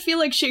kind of feel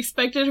like she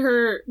expected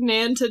her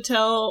nan to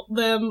tell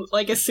them,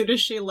 like, as soon as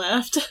she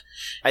left.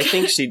 I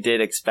think she did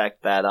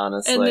expect that,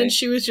 honestly. And then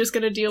she was just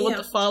gonna deal with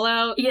the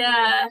fallout.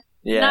 Yeah.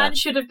 Nan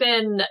should have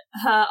been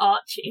her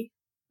Archie.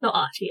 Not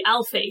Archie,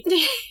 Alfie.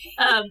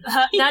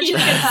 Nan should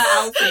have been her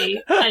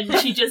Alfie, and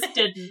she just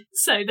didn't.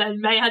 So then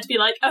May had to be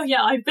like, oh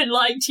yeah, I've been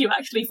lying to you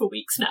actually for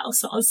weeks now,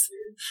 soz.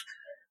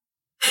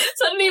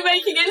 Suddenly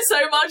making it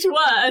so much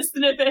worse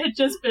than if it had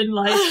just been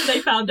like they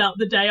found out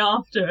the day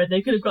after and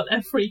they could have got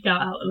their freak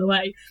out of the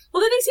way.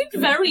 Although they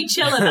seemed very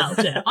chill about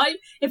it.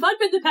 If I'd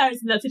been the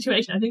parents in that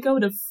situation, I think I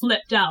would have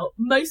flipped out,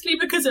 mostly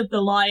because of the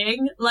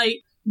lying.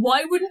 Like,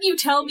 why wouldn't you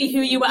tell me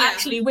who you were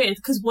actually with?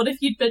 Because what if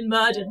you'd been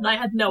murdered and I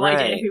had no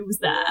idea who was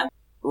there?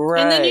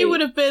 Right. And then you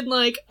would have been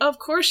like, of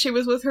course she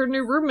was with her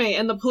new roommate,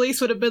 and the police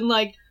would have been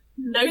like,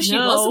 no, she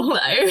wasn't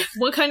though.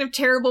 What kind of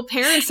terrible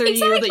parents are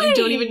you that you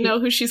don't even know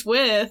who she's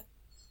with?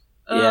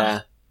 Yeah.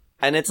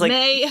 And it's like,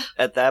 May.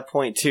 At that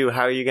point, too,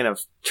 how are you going to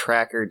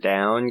track her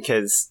down?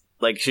 Because,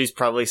 like, she's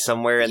probably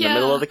somewhere in the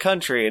middle of the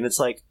country, and it's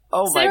like,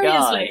 oh my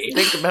god,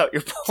 think about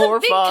your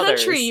poor fathers.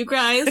 It's a big country, you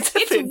guys.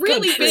 It's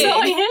really country. big. So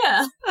I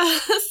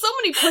hear. So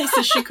many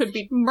places she could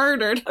be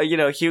murdered.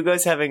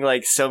 Hugo's having,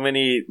 like, so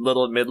many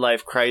little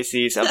midlife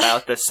crises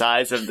about the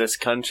size of this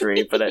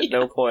country, but at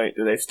no point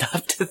do they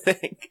stop to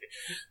think.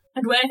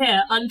 And we're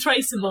here,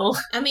 untraceable.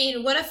 I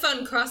mean, what a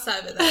fun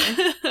crossover,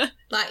 though.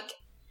 Like,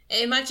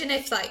 imagine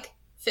if, like,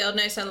 Field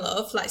Notes and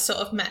Love, like, sort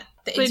of met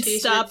the They'd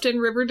interviews stopped in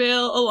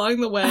Riverdale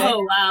along the way.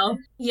 Oh, wow.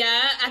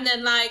 Yeah, and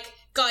then, like,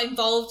 got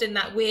involved in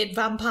that weird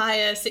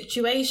vampire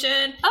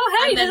situation.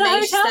 Oh, hey, there's a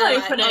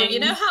hotel opening. Like, oh, you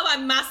know how I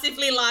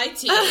massively lied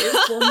to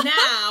you? Well,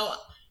 now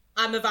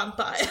I'm a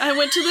vampire. I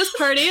went to this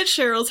party at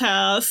Cheryl's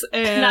house,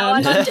 and... Now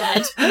I'm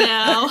undead.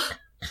 Now...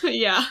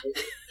 Yeah.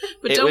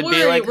 But don't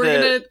worry, like we're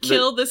gonna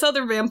kill this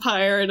other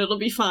vampire and it'll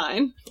be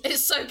fine. It's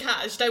so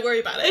cash, don't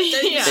worry about it.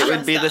 It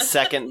would be the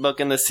second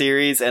book in the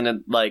series,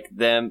 and like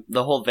the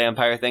whole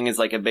vampire thing is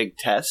like a big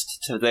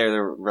test to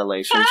their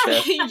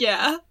relationship.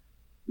 Yeah.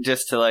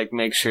 Just to like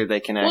make sure they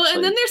can actually... Well,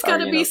 and then there's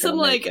gotta be some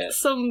like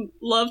some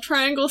love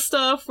triangle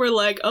stuff where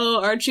like,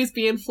 oh, Archie's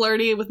being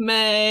flirty with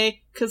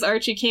May because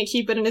Archie can't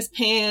keep it in his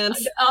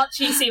pants.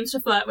 Archie seems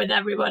to flirt with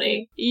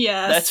everybody.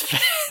 Yes.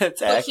 That's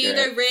but accurate.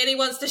 Hugo really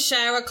wants to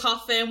share a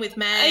coffin with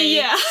May.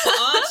 Yeah. But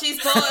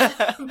Archie's bought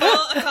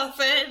a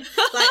coffin.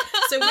 Like,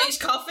 so which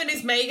coffin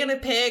is May gonna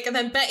pick? And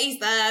then Betty's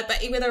there,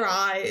 Betty with her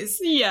eyes.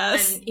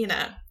 Yes. And, you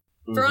know...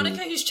 Veronica,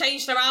 who's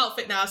changed her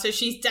outfit now, so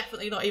she's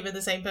definitely not even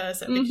the same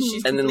person because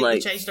she's completely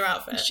changed her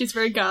outfit. She's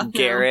very goth.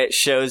 Garrett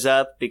shows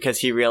up because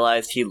he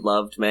realized he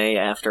loved May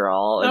after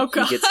all, and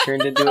he gets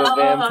turned into a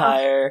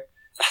vampire.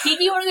 He'd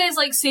be one of those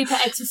like super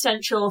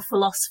existential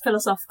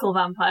philosophical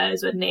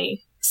vampires, wouldn't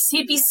he?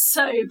 He'd be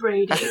so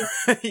broody.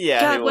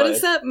 Yeah, God, he what would.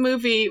 is that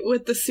movie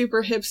with the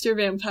super hipster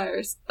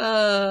vampires?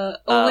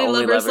 Only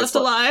Lovers Left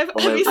Alive.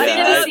 Have you seen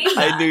it?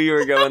 I knew you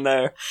were going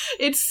there.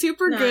 It's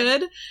super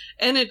good.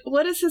 And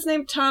what is his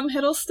name? Tom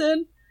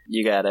Hiddleston?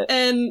 You got it.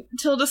 And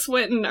Tilda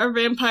Swinton are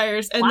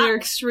vampires, and they're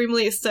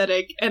extremely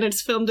aesthetic, and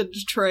it's filmed in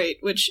Detroit,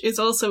 which is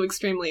also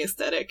extremely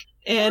aesthetic.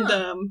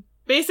 And,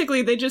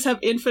 basically, they just have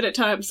infinite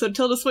time. So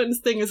Tilda Swinton's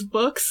thing is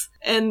books,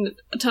 and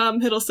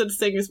Tom Hiddleston's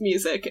thing is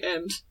music,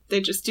 and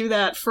they just do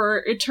that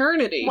for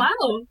eternity.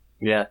 Wow.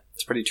 Yeah,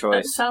 it's a pretty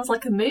choice. That sounds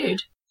like a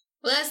mood.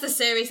 Well, that's the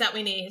series that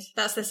we need.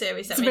 That's the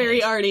series that we need. It's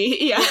very arty,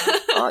 yeah.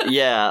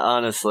 Yeah,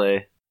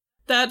 honestly.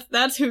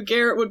 That's who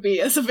Garrett would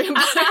be as a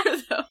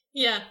vampire, though.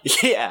 Yeah.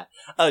 Yeah.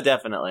 Oh,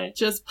 definitely.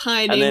 Just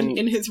pining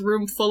in his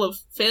room full of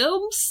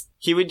films.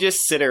 He would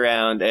just sit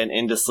around and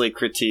endlessly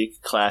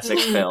critique classic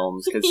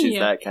films, because he's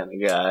that kind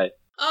of guy.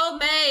 Oh,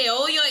 May,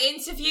 all your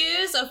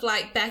interviews of,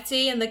 like,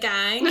 Betty and the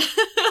gang,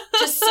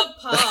 just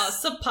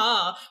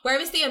subpar. Where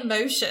is the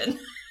emotion?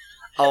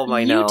 Oh,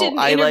 my no. You didn't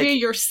interview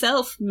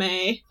yourself,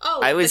 May. Oh,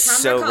 I was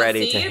so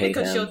ready to hate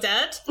because him. you're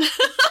dead?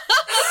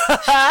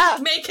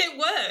 Make it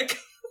work.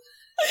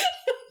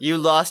 You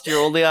lost your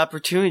only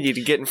opportunity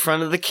to get in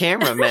front of the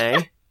camera,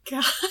 May.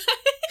 God.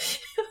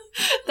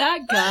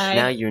 That guy.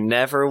 Now you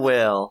never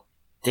will.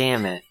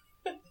 Damn it.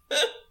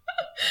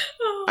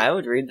 I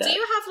would read that. Do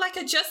you have like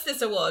a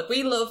Justice Award?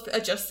 We love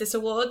a Justice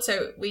Award,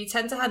 so we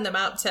tend to hand them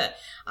out to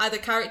either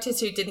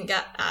characters who didn't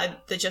get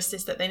the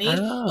justice that they need,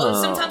 or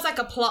sometimes like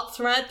a plot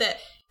thread that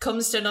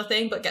comes to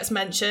nothing but gets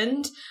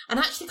mentioned. And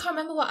I actually can't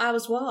remember what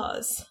ours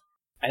was.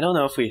 I don't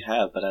know if we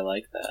have, but I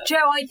like that.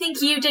 Joe, I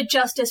think you did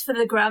justice for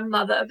the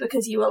grandmother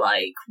because you were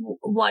like,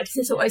 why does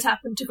this always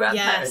happen to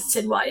grandparents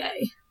in YA?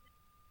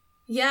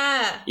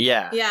 Yeah.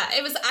 Yeah.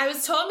 I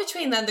was torn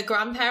between then the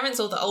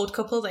grandparents or the old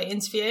couple they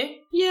interview.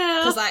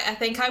 Yeah. Because I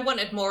think I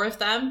wanted more of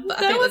them, but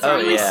that I think was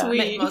that's really really sweet.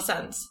 make more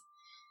sense.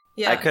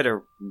 Yeah. I could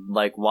have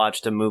like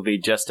watched a movie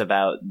just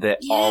about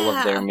all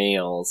of their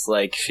meals,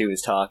 like she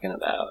was talking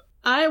about.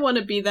 I want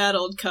to be that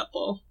old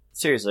couple.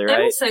 Seriously, That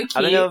right? was so cute.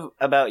 I don't know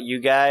about you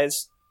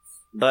guys,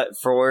 but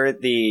for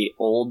the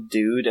old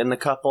dude in the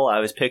couple, I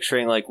was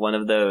picturing like one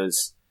of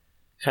those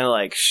kind of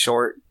like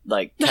short,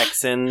 like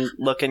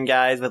Texan-looking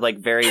guys with like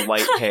very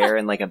white hair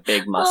and like a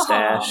big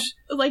mustache.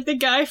 Like the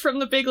guy from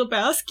The Big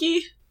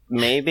Lebowski.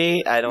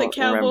 Maybe I don't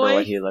remember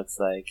what he looks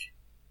like.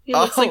 He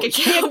looks like a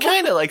cowboy.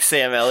 Kind of like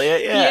Sam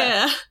Elliott,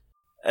 yeah.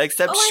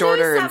 Except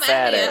shorter and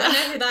fatter. Elliott. I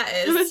know who that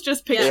is. I was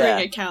just picturing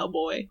a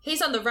cowboy.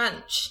 He's on the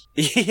ranch.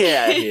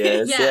 Yeah, he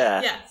is.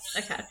 Yeah.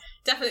 Okay,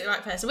 definitely the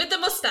right person with the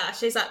mustache.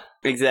 He's like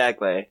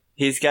exactly.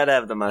 He's got to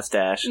have the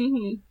mustache.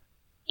 Mm-hmm.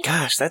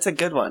 Gosh, that's a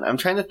good one. I'm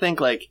trying to think,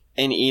 like,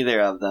 in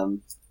either of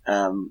them,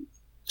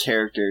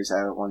 characters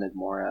I wanted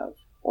more of,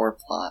 or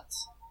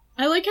plots.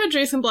 I like how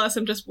Jason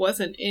Blossom just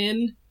wasn't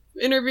in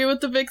Interview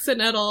with the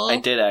Vixen at all. I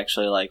did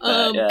actually like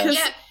that,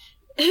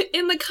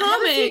 in the I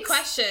have a few comics...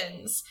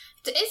 questions.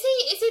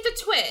 Is he the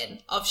twin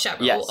of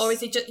Cheryl? Yes. Or is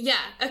he just... Yeah,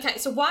 okay,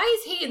 so why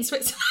is he in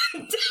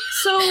Switzerland?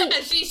 So... and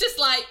she's just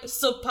like,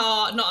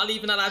 subpar, not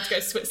even allowed to go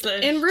to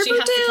Switzerland. In Riverdale... She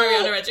has to carry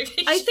on her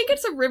education. I think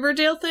it's a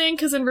Riverdale thing,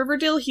 because in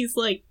Riverdale he's,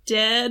 like,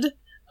 dead.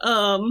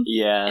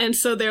 And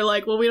so they're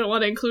like, well, we don't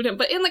want to include him.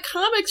 But in the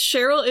comics,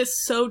 Cheryl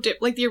is so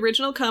different. Like, the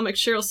original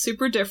comics, Cheryl's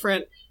super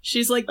different.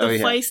 She's, like, the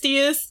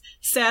feistiest,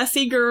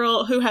 sassy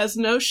girl who has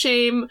no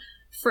shame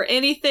for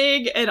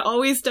anything and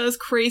always does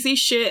crazy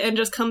shit and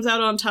just comes out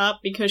on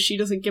top because she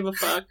doesn't give a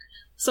fuck.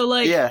 So,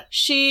 like, I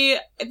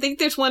think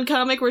there's one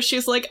comic where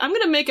she's like, I'm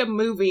gonna make a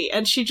movie,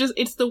 and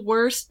it's the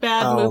worst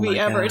bad movie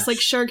ever. Gosh. It's like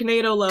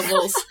Sharknado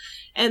levels.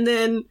 And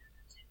then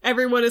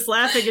everyone is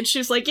laughing, and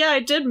she's like, yeah, I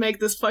did make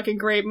this fucking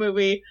great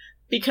movie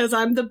because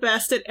I'm the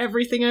best at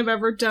everything I've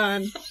ever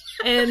done.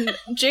 And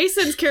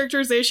Jason's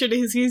characterization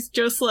is he's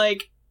just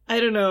like, I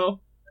don't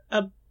know,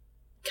 a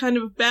kind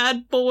of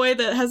bad boy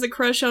that has a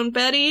crush on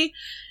Betty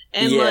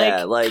and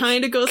like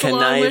kind of goes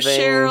along with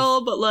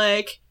Cheryl, but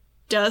like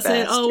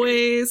doesn't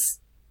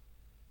always.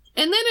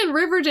 And then in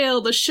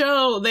Riverdale, the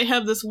show, they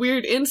have this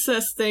weird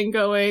incest thing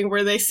going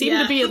where they seem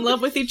to be in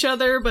love with each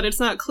other, but it's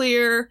not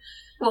clear.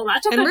 Well,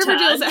 that took and a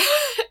Riverdale's turn.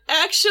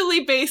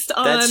 actually based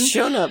on... That's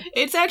shown up.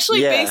 It's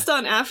actually based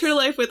on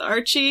Afterlife with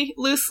Archie,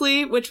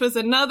 loosely, which was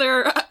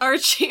another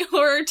Archie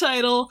horror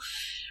title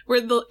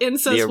where the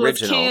incest was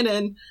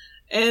canon.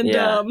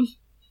 And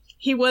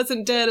he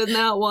wasn't dead in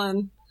that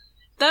one.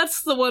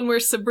 That's the one where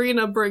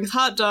Sabrina brings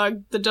Hot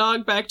Dog, the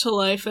dog, back to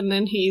life, and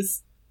then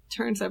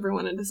turns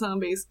everyone into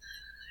zombies.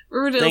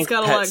 Riverdale's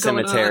got a lot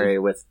going Cemetery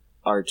on. with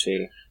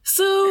Archie.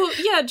 So,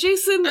 yeah,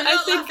 Jason, I'm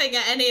not laughing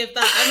at any of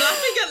that. I'm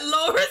laughing at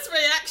Laura's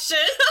reaction.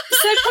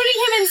 So putting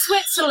him in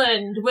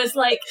Switzerland was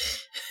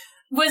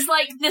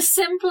like the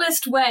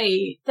simplest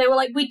way. They were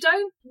like, we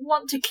don't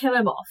want to kill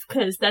him off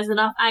because there's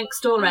enough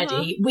angst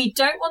already. We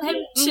don't want him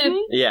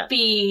to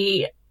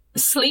be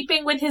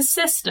sleeping with his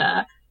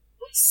sister,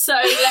 so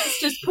let's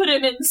just put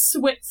him in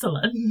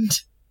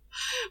Switzerland.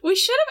 We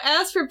should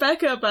have asked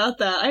Rebecca about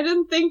that. I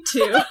didn't think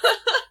to.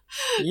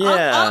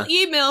 I'll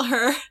email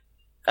her.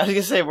 I was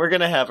gonna say, we're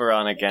gonna have her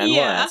on again. We'll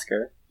ask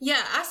her.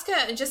 Yeah, ask her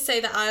and just say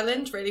that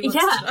Ireland really wants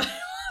to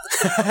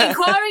know.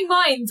 Inquiring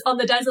minds on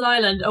the desert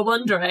island are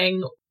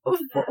wondering,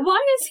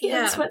 why is he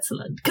in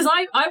Switzerland? Because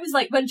I was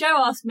like, when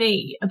Joe asked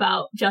me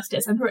about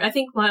justice, I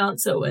think my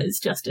answer was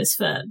justice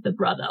for the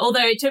brother.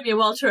 Although it took me a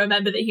while to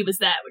remember that he was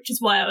there, which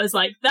is why I was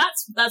like,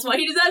 that's why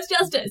he deserves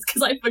justice,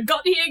 because I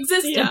forgot he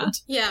existed.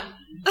 Yeah.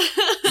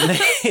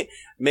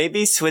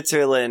 Maybe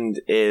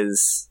Switzerland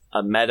is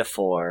a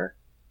metaphor,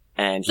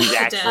 and he's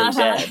actually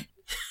dead.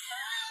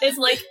 It's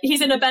like,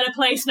 he's in a better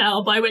place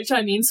now, by which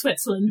I mean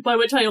Switzerland, by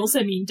which I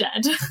also mean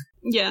dead.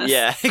 Yes.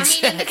 Yeah,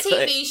 exactly. I mean, in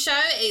the TV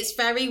show, it's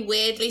very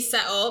weirdly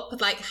set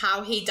up, like,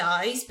 how he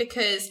dies,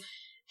 because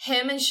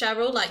him and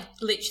Cheryl, like,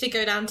 literally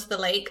go down to the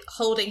lake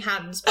holding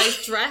hands,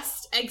 both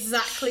dressed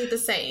exactly the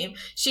same.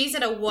 She's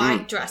in a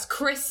white dress,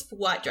 crisp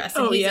white dress,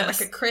 and he's in,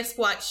 like, a crisp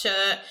white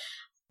shirt,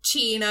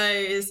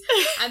 chinos,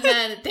 and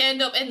then they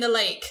end up in the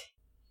lake,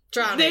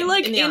 drowning. They,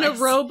 like, in a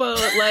rowboat,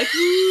 like,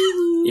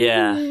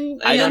 yeah.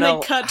 And then they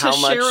cut to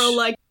Cheryl,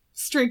 like,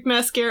 streaked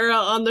mascara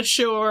on the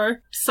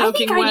shore,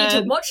 soaking wet. I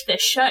need to watch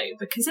this show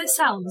because it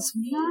sounds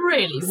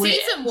really weird.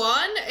 Season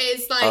 1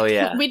 is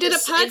like... We did a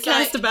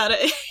podcast about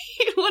it.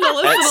 want to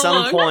listen At some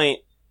along. point,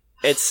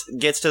 it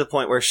gets to the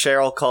point where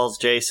Cheryl calls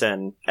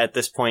Jason, at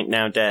this point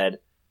now dead,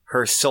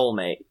 her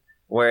soulmate.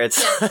 Where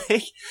it's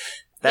like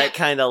that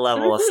kind of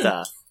level of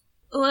stuff.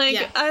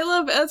 Like, I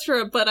love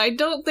Ezra, but I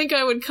don't think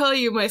I would call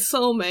you my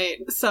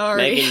soulmate.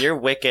 Sorry. Megan, you're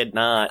wicked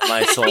not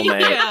my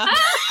soulmate. Yeah.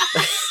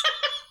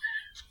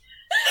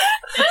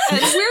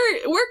 And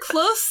we're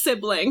close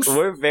siblings.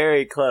 We're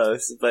very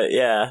close, but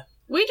yeah.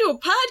 We do a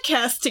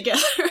podcast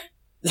together.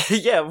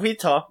 Yeah, we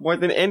talk more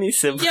than any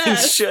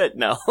siblings should.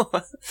 No.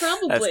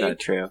 Probably. That's not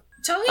true.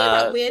 Talking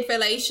about weird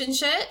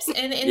relationships,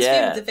 in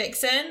Interview with the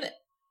Vixen,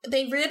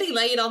 they really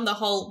laid on the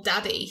whole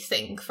daddy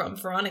thing from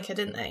Veronica,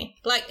 didn't they?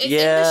 Like, it's in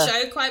the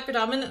show quite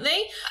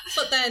predominantly,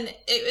 but then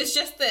it was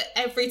just that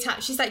every time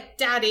she's like,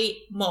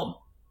 daddy, mom.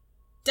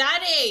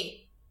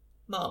 Daddy,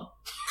 mom.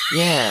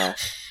 Yeah.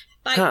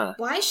 Like,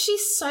 why is she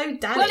so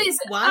daddy?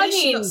 Why has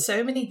she got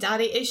so many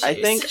daddy issues? I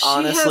think,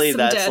 honestly,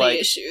 that's like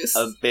issues.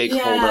 a big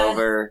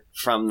holdover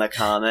from the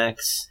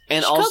comics.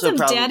 And she also calls them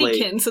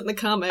probably daddykins in the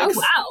comics. Oh,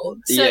 wow.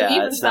 So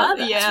even further.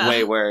 It's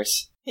way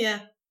worse. Yeah.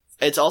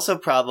 It's also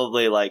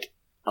probably, like,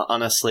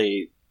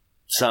 honestly,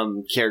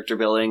 some character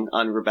building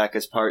on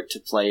Rebecca's part to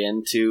play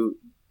into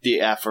the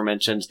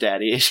aforementioned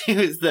daddy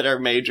issues that are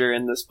major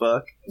in this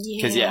book.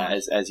 Because,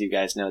 as you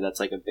guys know, that's,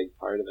 like, a big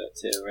part of it,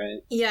 too,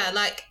 right? Yeah,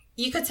 like,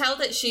 you could tell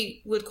that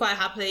she would quite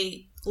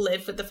happily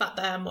live with the fact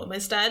that her mum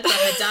is dead, but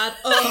her dad,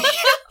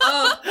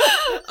 oh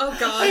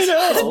God.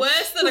 It's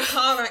worse than a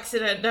car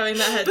accident knowing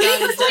that her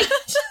dad is dead.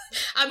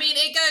 I mean,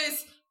 it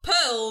goes,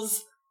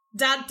 Pearls,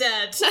 dad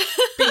dead,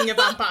 being a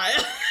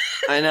vampire.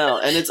 I know,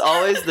 and it's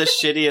always the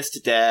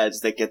shittiest dads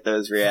that get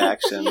those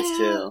reactions,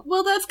 too.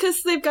 Well, that's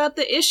because they've got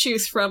the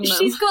issues from them.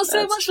 She's got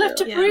so much left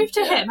to prove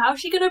to him. How's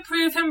she going to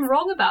prove him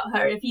wrong about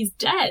her if he's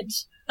dead?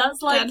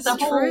 That's like the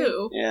whole...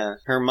 true. Yeah,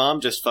 her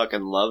mom just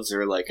fucking loves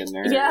her like a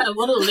nerd. Yeah,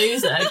 what a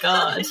loser,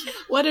 God.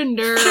 What a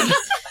nerd.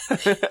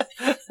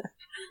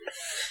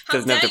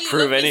 Doesn't have to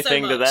prove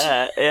anything to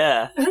that.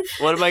 Yeah.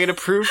 What am I going to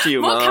prove to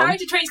you, Mom? What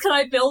character traits can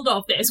I build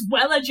off this?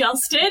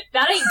 Well-adjusted?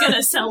 That ain't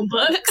gonna sell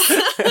books.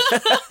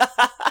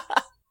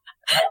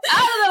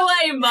 Out of the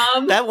way,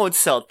 Mom. That won't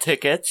sell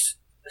tickets.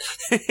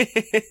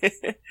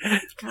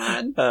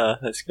 God.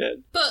 That's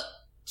good. But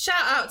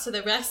shout out to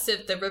the rest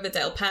of the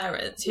Riverdale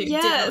parents who did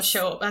not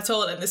show up at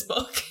all in this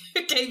book.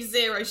 Who gave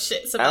zero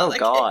shits about their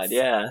kids.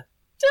 Yeah.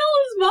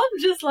 Dylan's mom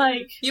just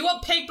like... You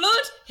want pig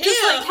blood? Here!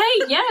 Just like,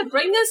 hey, yeah,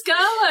 bring this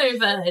girl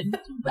over.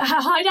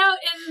 Hide out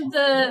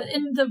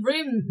in the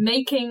room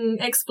making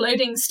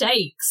exploding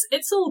steaks.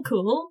 It's all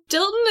cool.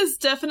 Dilton is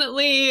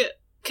definitely...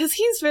 Because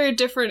he's very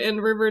different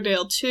in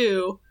Riverdale,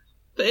 too.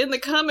 But in the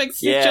comics,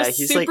 he's just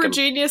super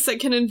genius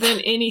that can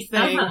invent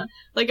anything.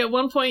 Like, at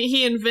one point,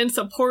 he invents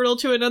a portal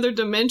to another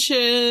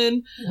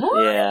dimension.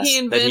 What? Yeah, he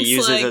invents, that he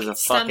uses as a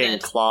fucking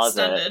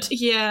closet.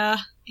 Yeah.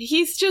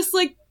 He's just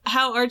like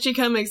how Archie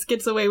Comics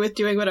gets away with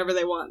doing whatever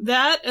they want.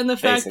 That, and the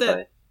fact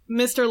that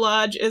Mr.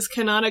 Lodge is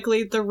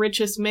canonically the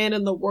richest man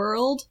in the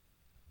world.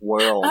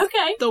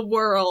 Okay. The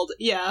world,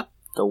 yeah.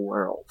 The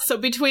world. So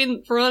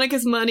between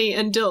Veronica's money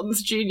and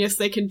Dilton's genius,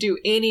 they can do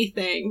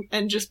anything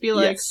and just be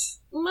like,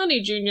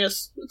 money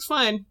genius, it's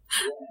fine.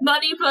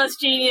 Money plus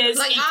genius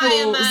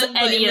equals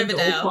any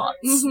adult plots.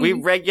 Mm-hmm. We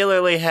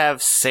regularly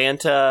have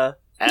Santa,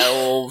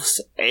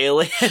 elves,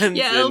 aliens.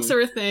 Yeah, elves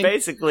are a thing.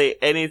 Basically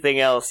anything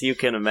else you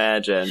can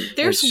imagine.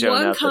 There's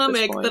one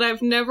comic that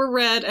I've never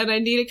read, and I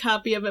need a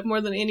copy of it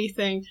more than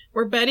anything,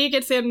 where Betty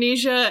gets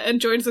amnesia and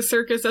joins the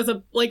circus as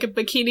a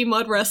bikini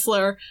mud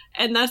wrestler,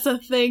 and that's a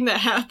thing that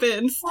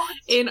happens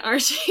in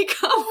Archie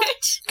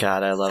Comics.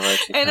 God, I love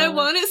Archie And I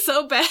want it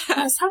so bad.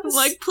 I'm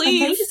like,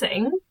 please,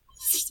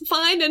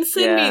 find and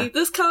send me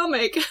this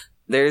comic.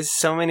 There's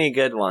so many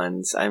good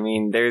ones. I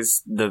mean,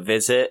 there's The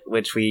Visit,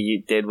 which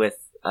we did with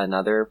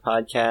another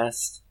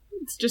podcast.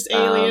 It's just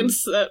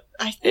aliens that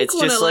I think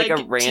want to like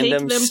a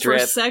random take them strip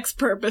for sex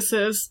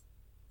purposes.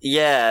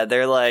 Yeah,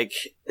 they're like,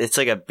 it's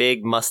like a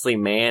big muscly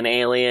man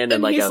alien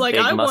and like a big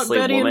I want muscly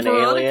Betty woman and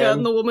Veronica, alien.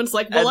 And the woman's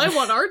like, well, I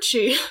want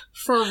Archie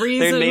for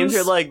reasons. Their names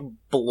are like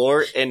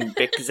Blort and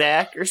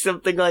Bixac or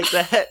something like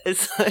that.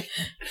 It's like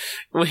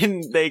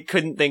when they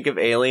couldn't think of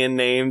alien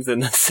names in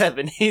the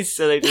 70s,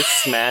 so they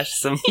just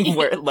smashed some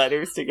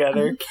letters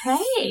together.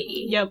 Okay.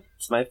 Yep.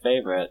 It's my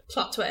favorite.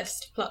 Plot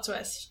twist.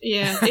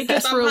 Yeah, it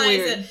gets real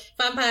weird.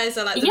 Vampires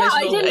are like the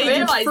I didn't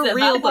realise that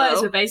vampires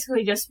though. were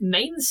basically just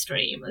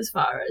mainstream as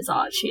far as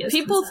Archie is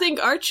People concerned.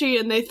 think Archie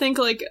and they think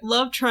like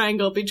love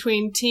triangle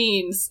between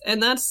teens,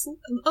 and that's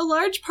a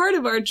large part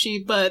of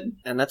Archie, but...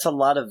 And that's a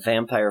lot of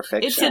vampire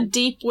fiction. It's a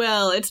deep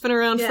well. It's been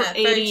around for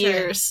 80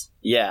 years.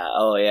 Yeah,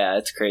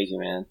 it's crazy,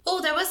 man.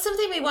 Oh, there was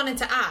something we wanted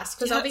to ask,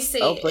 because obviously,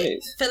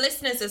 for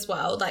listeners as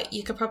well, like,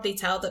 you could probably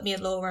tell that me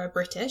and Laura are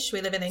British.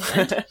 We live in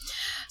England.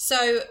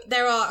 So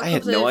there are a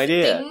couple of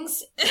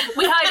things.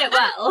 We hide it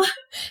well.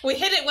 We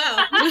hid it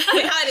well.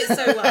 We hide it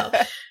so well.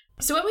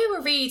 So when we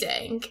were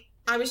reading,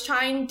 I was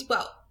trying,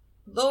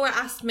 Laura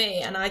asked me,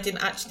 and I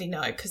didn't actually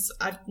know because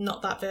I'm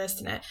not that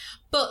versed in it.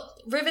 But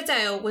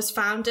Riverdale was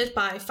founded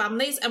by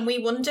families, and we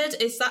wondered,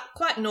 is that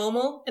quite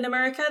normal in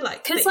America?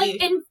 Like, because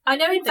I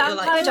know in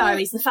Vampire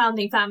Diaries, the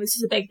founding families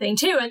is a big thing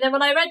too. And then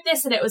when I read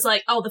this, and it was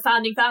like, oh, the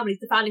founding families,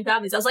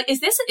 I was like, is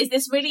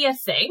this really a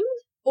thing?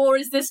 Or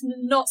is this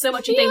not so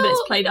much a thing, but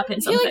it's played up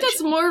in some fiction? I feel like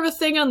that's more of a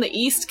thing on the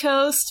East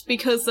Coast,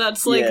 because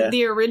that's, like,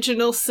 the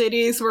original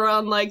cities were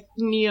on, like,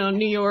 you know,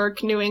 New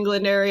York, New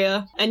England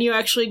area, and you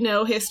actually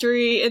know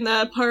history in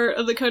that part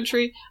of the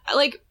country.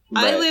 Like,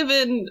 I live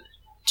in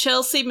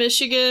Chelsea,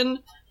 Michigan,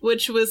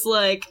 which was,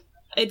 like,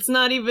 it's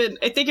not even...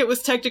 I think it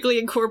was technically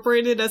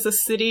incorporated as a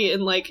city in,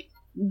 like,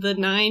 the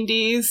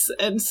 90s,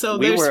 and so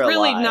there's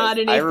really not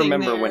anything there. I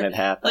remember when it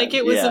happened. Like,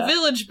 it was a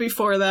village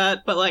before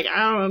that, but, like,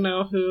 I don't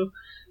know who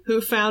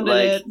founded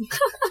it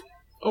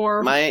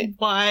or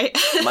why.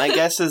 My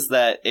guess is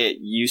that it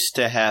used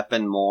to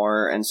happen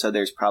more, and so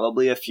there's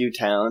probably a few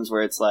towns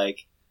where it's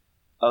like,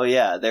 oh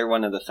yeah, they're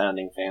one of the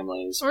founding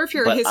families. Or if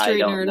you're a history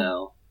nerd. I don't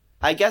know.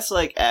 I guess,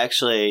 like,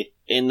 actually,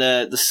 in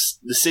the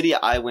city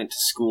I went to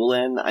school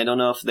in, I don't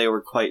know if they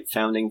were quite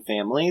founding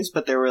families,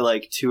 but there were,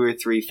 like, 2 or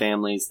 3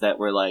 families that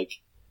were, like,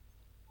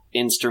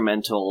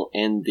 instrumental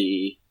in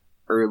the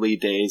early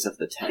days of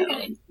the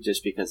town,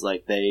 just because,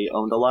 like, they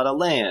owned a lot of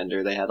land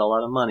or they had a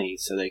lot of money,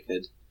 so they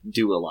could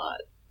do a lot.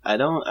 I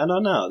don't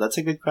know. That's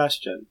a good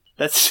question.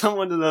 That's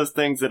one of those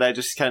things that I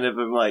just kind of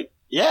am like,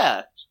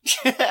 yeah,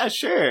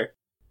 sure.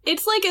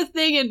 It's like a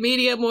thing in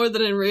media more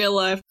than in real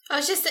life. I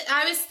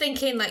was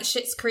thinking, like,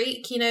 Schitt's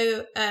Creek, you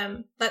know,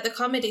 like the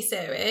comedy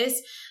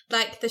series,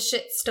 like the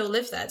Schitts still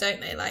live there, don't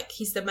they? Like,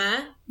 he's the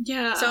mayor.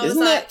 Yeah. So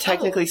Isn't that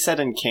technically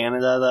set in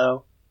Canada,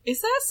 though? Is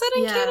that set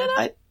in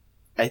Canada?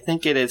 I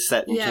think it is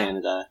set in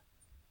Canada.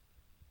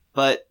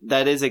 But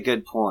that is a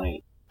good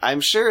point. I'm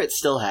sure it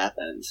still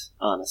happens,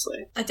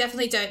 honestly. I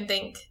definitely don't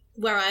think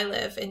where I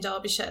live in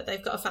Derbyshire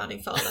they've got a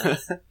founding father.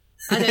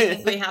 I don't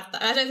think we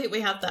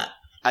have that.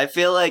 I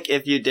feel like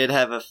if you did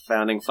have a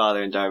founding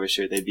father in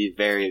Derbyshire, they'd be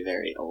very,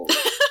 very old.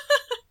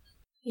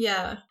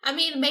 Yeah. I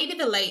mean, maybe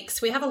the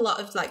Lakes. We have a lot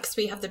of, like,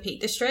 we have the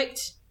Peak District.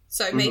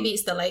 So maybe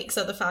it's the Lakes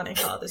or the founding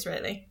fathers,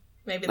 really.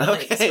 Maybe the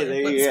Lakes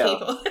were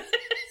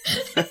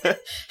people.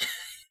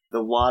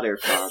 The Water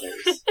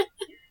Fathers.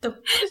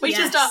 We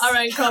should start our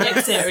own comic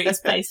series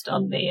based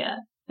on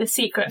the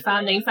secret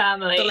founding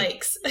family. The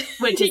Lakes.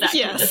 Which is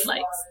actually just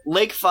Lakes.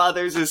 Lake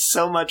Fathers is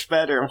so much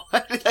better.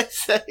 What did I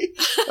say?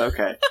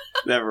 Okay,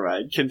 never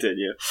mind.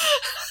 Continue.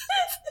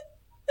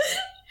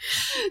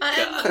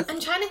 I'm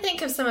trying to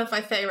think of some of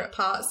my favourite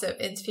parts of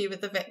Interview with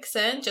the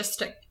Vixen, just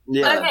to...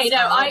 Yeah. Okay, no,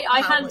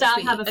 I hands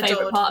down have a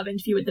favourite part of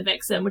Interview with the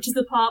Vixen, which is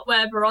the part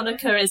where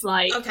Veronica is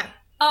like... Okay.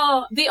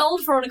 Oh, the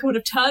old Veronica would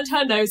have turned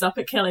her nose up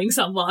at killing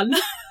someone.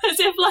 As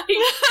if, like,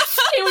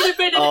 it would have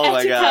been an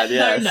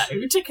etiquette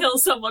no to kill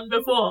someone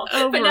before.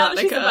 Oh, but now that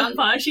she's a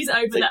vampire, she's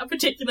over that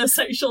particular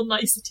social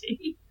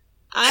nicety.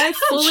 I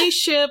fully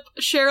ship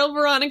Cheryl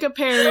Veronica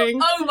pairing.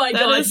 Oh my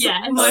god,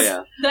 yes.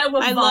 There were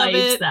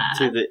vibes there.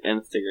 To the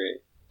nth degree.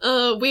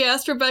 We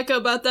asked Rebecca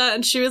about that,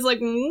 and she was like,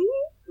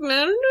 I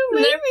don't know,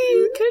 maybe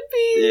it could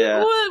be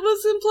what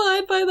was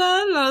implied by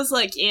that. And I was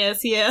like,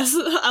 yes,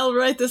 I'll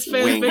write this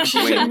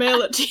fanfiction and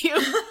mail it to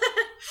you.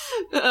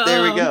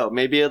 There we go.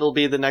 Maybe it'll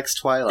be the next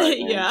Twilight.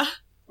 Yeah.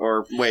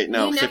 Or, wait,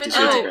 no, 50 Shades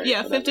of Grey.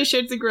 Yeah, 50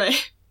 Shades of Grey.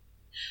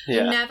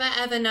 You never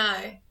ever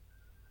know.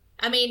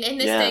 I mean, in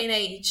this day and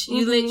age,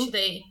 you'll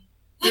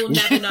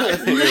never know.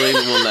 You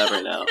really will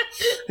never know.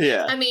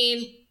 Yeah. I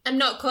mean, I'm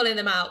not calling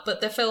them out,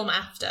 but the film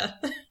after...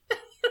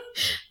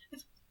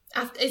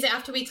 Is it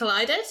After We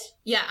Collided?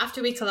 Yeah,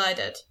 After We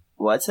Collided.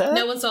 What's that?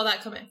 No one saw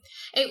that coming.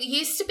 It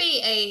used to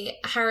be a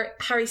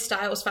Harry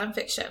Styles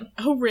fanfiction.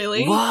 Oh,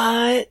 really?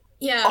 What?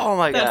 Yeah. Oh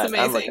my god, amazing.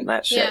 I'm looking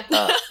that shit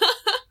up.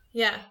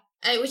 Yeah.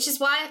 Which is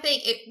why I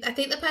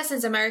think the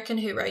person's American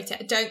who wrote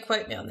it. Don't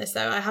quote me on this,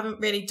 though. I haven't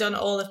really done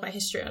all of my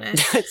history on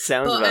it. It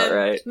sounds about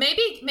right.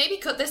 Maybe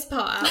cut this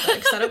part out, though,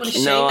 because I don't want to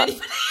shame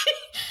anybody.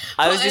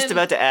 I was just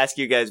about to ask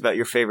you guys about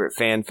your favorite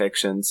fan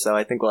fictions, so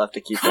I think we'll have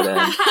to keep it in.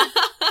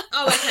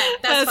 Oh, okay.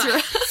 That's fine.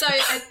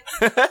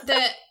 Right.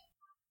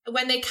 So,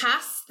 when they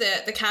cast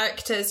the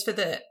characters for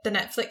the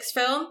Netflix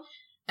film,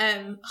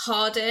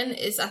 Hardin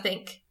is, I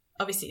think,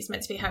 obviously he's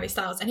meant to be Harry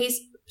Styles, and he's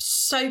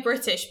so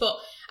British, but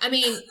I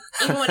mean,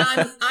 even when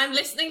I'm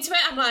listening to it,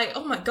 I'm like,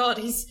 oh my god,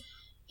 he's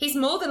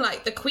more than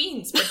like the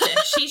Queen's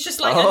British. He's just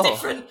like a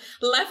different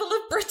level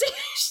of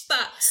British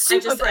that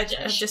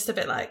I'm just a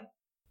bit like.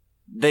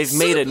 They've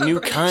made a new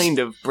kind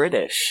of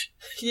British.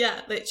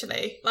 Yeah,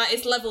 literally. Like,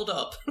 it's leveled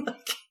up.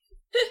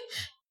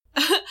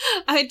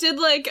 I did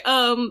like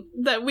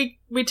that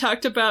we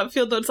talked about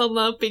Field Notes on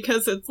Love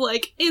because it's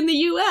like in the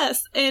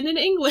US and in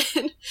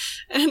England,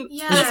 and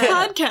as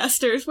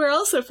podcasters we're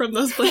also from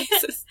those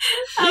places.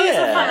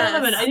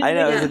 I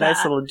know, it's a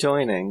nice little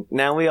joining.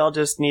 Now we all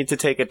just need to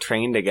take a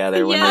train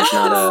together when there's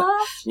not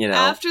a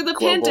after the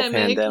global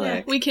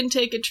pandemic. We can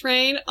take a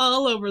train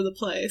all over the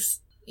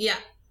place. Yeah.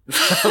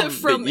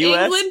 From the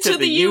US England to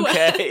the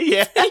UK.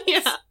 US.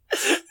 Yeah.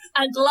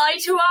 and lie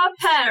to our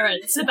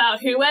parents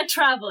about who we're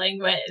traveling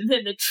with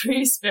in the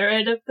true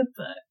spirit of the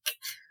book.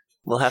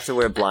 We'll have to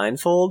wear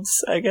blindfolds,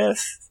 I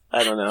guess.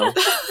 I don't know.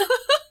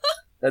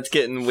 That's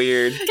getting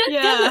weird. Getting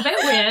a bit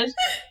weird.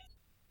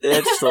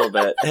 It's just a little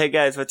bit. Hey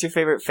guys, what's your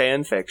favorite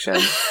fan fiction?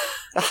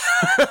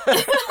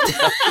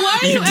 Why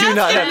are you do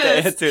not have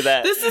this? to answer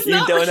that. This is you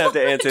not don't have to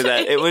recording. answer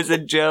that. It was a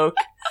joke.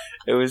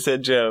 It was a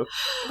joke.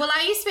 Well,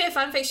 I used to be a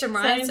fanfiction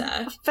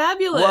writer,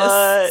 Fabulous.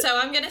 What? so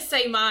I'm going to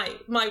say my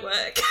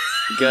work.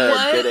 Good.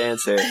 What? Good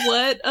answer.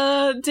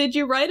 What did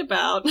you write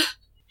about?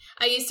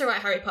 I used to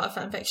write Harry Potter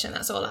fanfiction.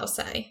 That's all I'll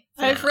say.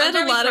 I've Yeah. read I'm a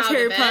very lot of proud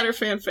Harry it, Potter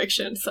fan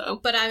fiction, so.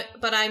 but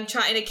I'm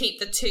trying to keep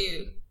the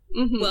two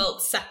Mhm.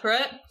 worlds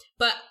separate.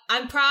 But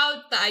I'm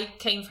proud that I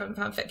came from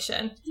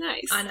fanfiction,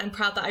 Nice. and I'm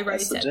proud that I wrote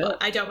That's it. legit. But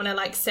I don't want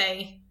to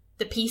say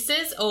the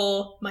pieces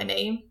or my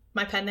name,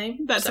 my pen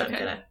name. That's so okay. I'm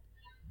gonna,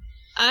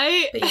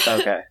 But yeah,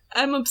 Okay.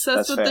 I'm obsessed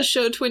That's with fair. the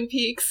show Twin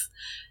Peaks,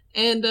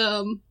 and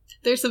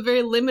there's a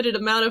very limited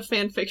amount of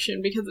fan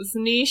fiction because it's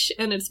niche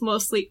and it's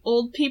mostly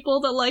old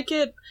people that like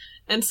it,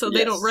 and so they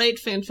Yes. don't write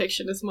fan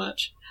fiction as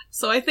much.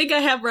 So I think I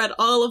have read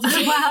all of the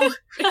Wow. fan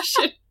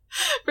fiction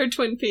for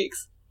Twin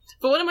Peaks.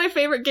 But one of my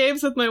favorite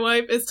games with my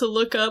wife is to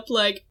look up,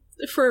 like,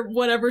 for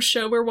whatever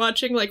show we're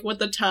watching, like, what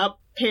the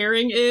top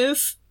pairing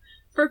is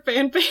for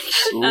fan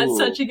fiction. That's Ooh,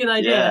 such a good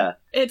idea. Yeah.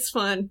 It's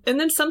fun. And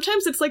then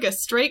sometimes it's like a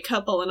straight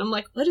couple, and I'm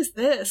like, what is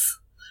this?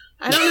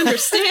 I don't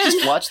understand.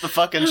 Just watch the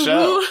fucking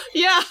show.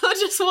 Yeah, I'll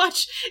just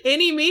watch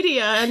any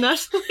media, and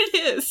that's what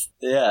it is.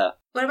 Yeah.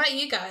 what about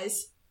you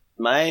guys?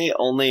 My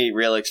only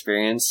real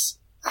experience,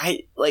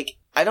 I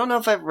don't know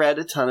if I've read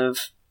a ton of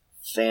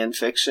fan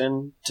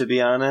fiction, to be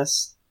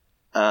honest.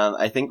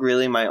 I think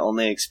really my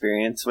only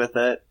experience with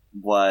it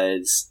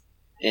was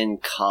in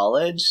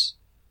college.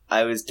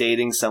 I was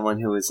dating someone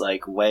who was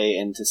like way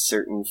into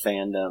certain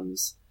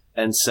fandoms.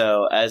 And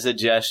so as a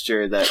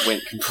gesture that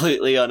went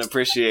completely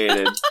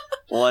unappreciated,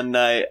 one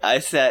night I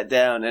sat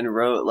down and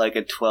wrote like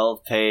a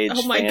 12-page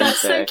Oh my God, That's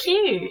so fanfic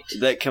cute.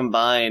 that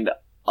combined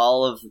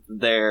all of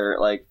their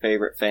like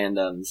favorite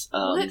fandoms.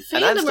 What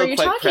and I'm fandom still are you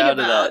quite talking proud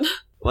about? of that.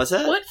 What's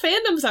that? What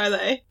fandoms are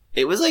they?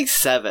 It was like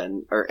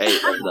 7 or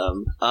 8 of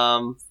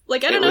them.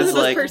 Like, I don't It know who was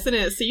this like- person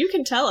is, so you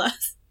can tell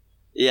us.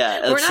 Yeah,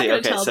 We're let's not see. gonna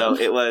Okay, tell so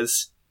them. it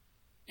was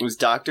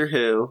Doctor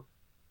Who,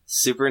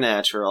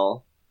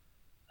 Supernatural,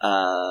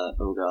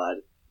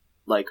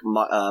 like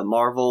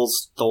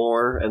Marvel's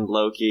Thor and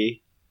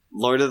Loki,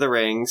 Lord of the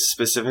Rings,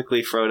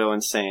 specifically Frodo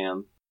and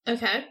Sam,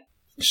 Okay.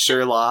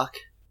 Sherlock.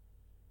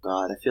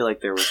 God, I feel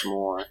like there was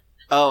more.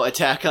 Oh,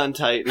 Attack on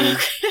Titan.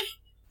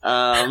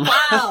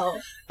 Wow.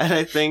 And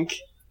I think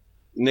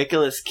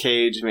Nicolas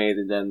Cage made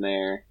it in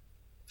there.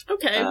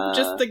 Okay,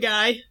 just the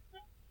guy.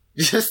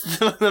 Just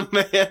the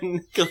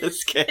man,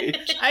 Nicolas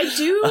Cage. I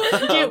do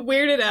get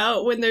weirded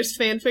out when there's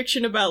fan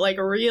fiction about, like,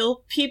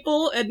 real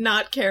people and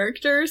not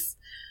characters.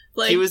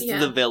 Like, He was yeah.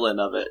 the villain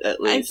of it, at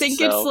least. I think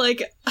so. it's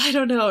like, I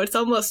don't know, it's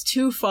almost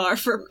too far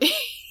for me.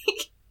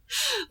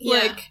 Yeah.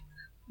 Like,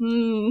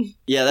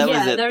 Yeah, that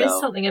was it, there is though.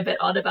 something a bit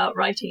odd about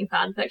writing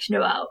fan fiction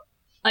about,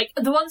 like,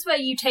 the ones where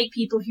you take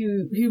people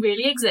who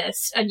really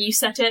exist and you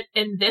set it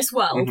in this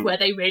world Mhm. where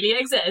they really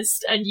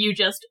exist and you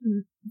just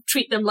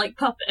treat them like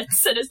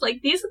puppets. And it's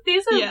like, these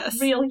are Yes.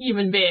 real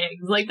human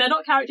beings. Like, they're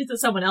not characters that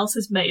someone else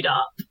has made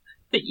up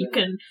that you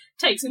can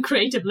take some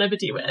creative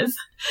liberty with.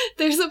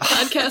 there's a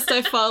podcast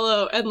I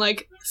follow, and,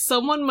 like,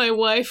 someone my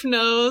wife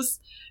knows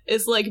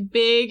is, like,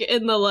 big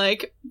in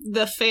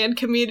the fan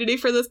community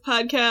for this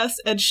podcast,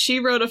 and she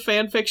wrote a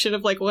fan fiction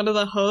of, like, one of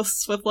the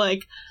hosts with,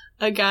 like,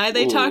 a guy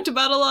they Ooh. talked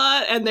about a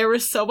lot, and there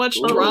was so much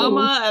Ooh.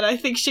 drama, and I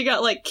think she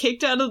got, like,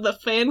 kicked out of the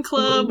fan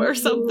club or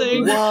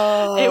something.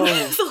 Whoa! It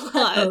was a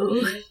lot.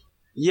 Oh.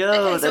 Yo, Okay,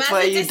 so that's as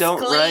why a you don't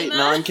write disclaimer-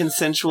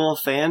 non-consensual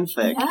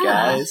fanfic, Yeah.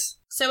 guys.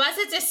 So as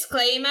a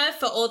disclaimer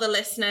for all the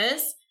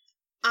listeners,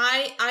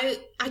 I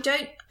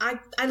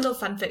love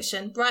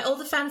fanfiction. Write all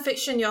the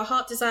fanfiction your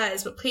heart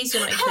desires, but please do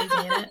not include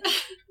me in it.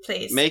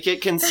 Please. Make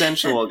it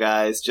consensual,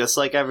 guys. Just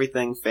like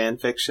everything,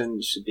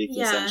 fanfiction should be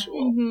Yeah.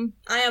 consensual. Mhm.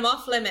 I am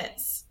off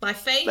limits. My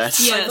face, That's-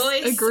 my Yes,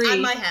 voice, agree.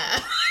 and my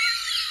hair.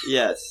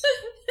 Yes.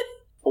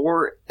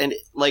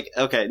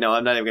 Okay, no,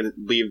 I'm not even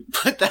gonna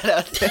put that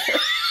out there.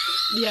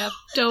 Yeah,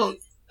 don't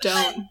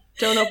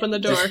open the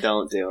door. Just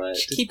don't do it.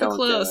 Just keep it don't do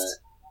closed. it.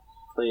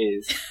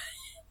 Please.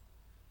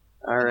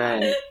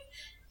 Alright.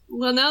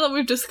 Well, now that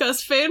we've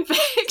discussed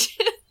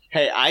fanfiction,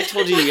 Hey, I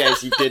told you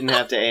guys you didn't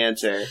have to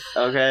answer,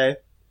 okay?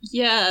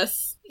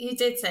 yes. You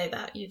did say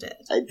that. You did.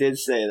 I did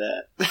say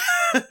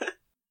that.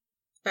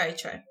 Very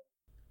true.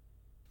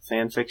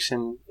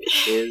 Fanfiction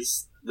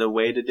is the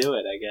way to do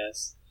it, I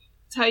guess.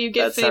 It's how you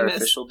get That's our famous.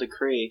 official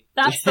decree.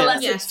 That's the Yeah.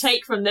 lesson Yes. to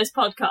take from this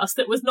podcast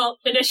that was not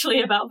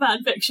initially about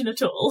fan fiction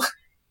at all.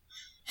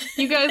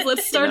 You guys,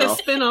 let's start No. a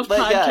spin-off But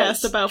podcast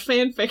guys- about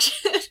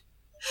fanfiction.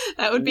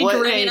 That would be What- I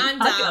great. mean,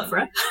 I'm I'd go down. for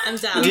it. I'm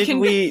down. Did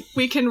we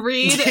We can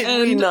read Did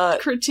we and not-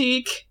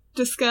 critique,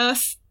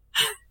 discuss.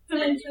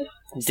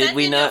 did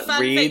we not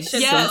read some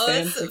Yes.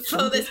 fanfiction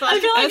for this I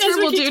feel podcast? like Ezra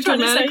Ezra will keeps do trying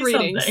to dramatic say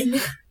readings.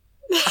 something.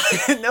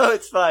 No,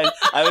 it's fine.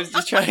 I was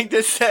just trying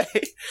to say,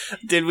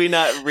 did we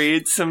not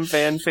read some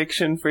fan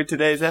fiction for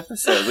today's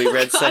episode? We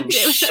read some.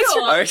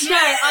 Sure. Our- No,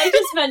 I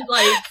just meant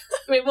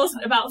it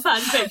wasn't about fan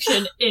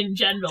fiction in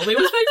general. We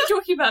were supposed to be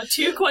talking about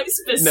two quite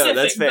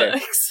specific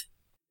books.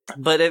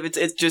 But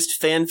it's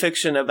just fan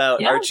fiction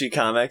about Archie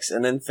comics,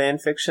 and then fan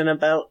fiction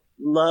about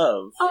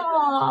love.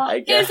 Aww, I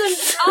guess.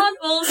 Aren't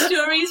all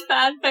stories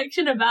fan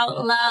fiction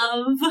about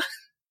love?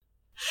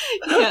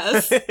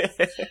 Yes.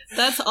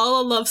 That's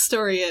all a love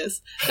story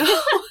is.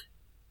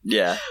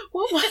 Yeah.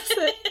 What was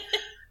it?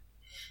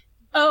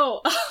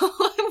 Oh,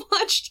 I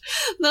watched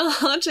The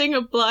Haunting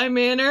of Bly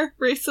Manor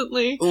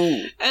recently.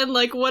 Ooh. And,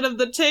 one of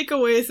the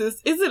takeaways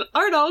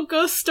aren't all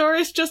ghost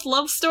stories just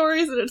love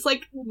stories? And it's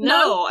like,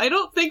 no, I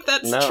don't think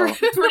that's true.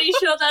 Pretty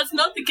sure that's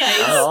not the case.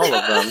 Not all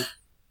of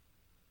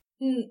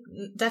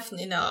them.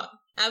 Definitely not.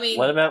 I mean,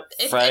 what about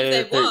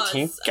Friday the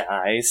 13th, was,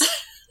 guys?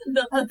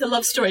 The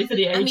love story for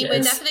the ages. I mean,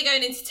 we're definitely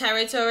going into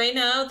territory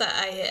now that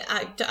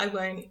I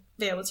won't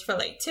be able to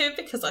relate to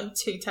because I'm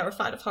too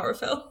terrified of horror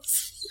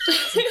films.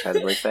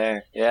 Incredibly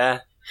fair.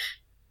 Yeah.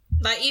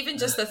 Even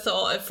just the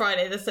thought of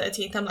Friday the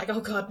 13th, I'm like, oh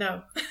god,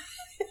 no.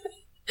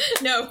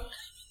 No.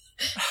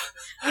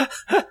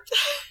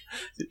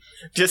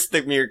 Just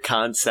the mere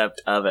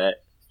concept of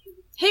it.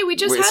 Hey, we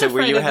just had a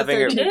Friday the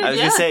 13th. I was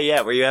going to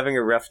say, were you having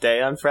a rough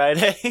day on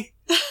Friday?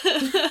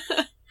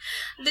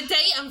 The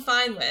date I'm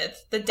fine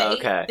with. The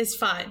date is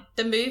fine.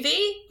 The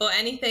movie or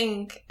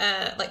anything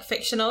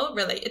fictional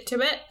related to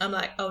it, I'm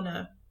like, oh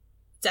no.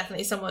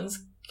 Definitely someone's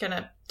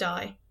gonna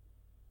die.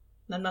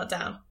 And I'm not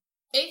down.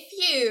 If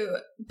you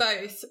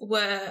both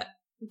were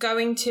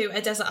going to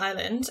a desert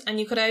island and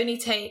you could only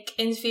take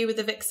Interview with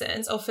the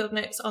Vixens or Field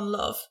Notes on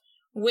Love,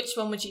 which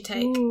one would you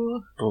take?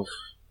 Ooh. Oof.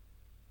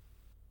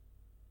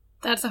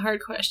 That's a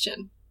hard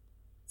question.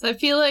 So I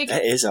feel like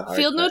that is a hard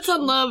Field Notes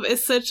question. on Love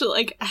is such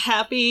a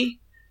happy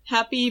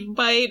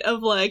bite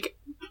of I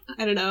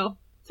don't know,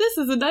 this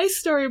is a nice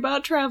story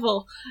about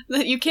travel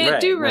that you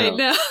can't do right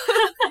now.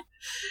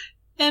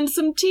 And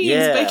some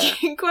teens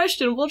making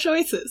questionable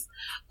choices.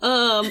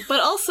 But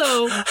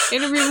also,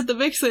 Interview with the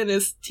Vixen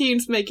is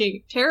teens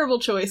making terrible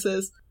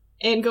choices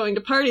and going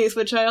to parties,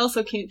 which I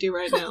also can't do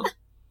right now.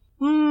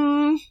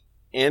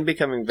 And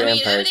becoming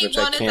vampires, which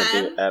I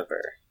can't do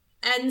ever.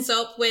 Ends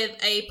up with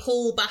a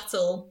pool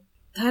battle.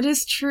 That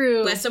is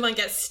true. Where someone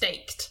gets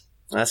staked.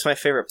 That's my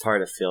favorite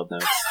part of Field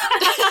Notes.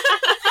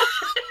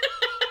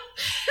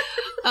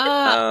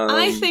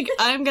 I think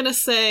I'm gonna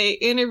say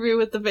Interview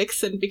with the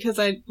Vixen because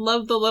I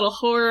love the little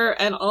horror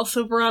and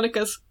also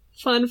Veronica's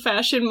fun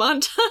fashion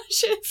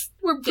montages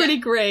were pretty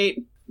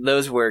great.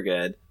 Those were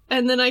good.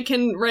 And then I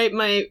can write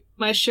my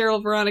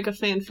Cheryl Veronica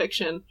fan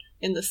fiction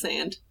in the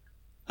sand.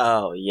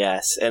 Oh,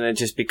 yes. And it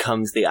just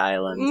becomes the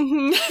island.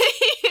 Mm-hmm.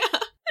 Yeah.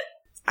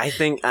 I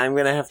think I'm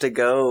gonna have to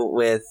go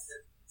with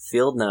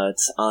Field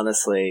Notes,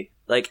 honestly.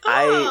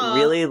 I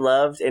really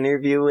loved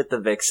Interview with the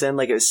Vixen.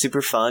 It was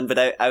super fun, but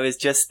I was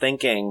just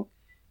thinking,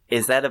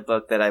 is that a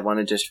book that I want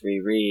to just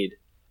reread?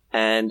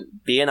 And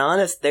being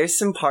honest, there's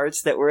some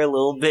parts that were a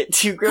little bit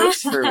too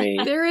gross for me.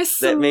 There is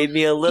that made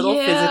me a little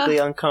physically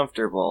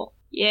uncomfortable.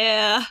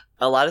 Yeah.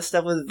 A lot of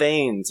stuff with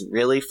veins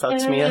really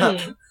fucks me up.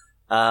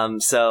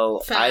 So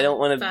Fair, I don't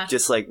want to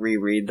just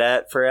reread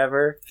that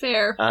forever.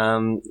 Fair.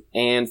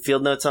 And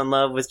Field Notes on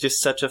Love was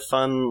just such a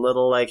fun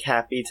little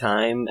happy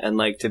time, and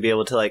to be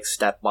able to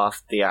step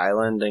off the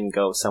island and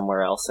go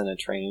somewhere else in a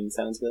train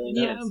sounds really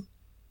nice. Yeah.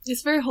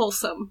 It's very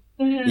wholesome.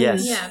 Mm-hmm.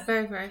 Yes. Yeah,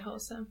 very, very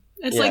wholesome.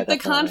 It's the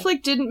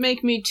conflict didn't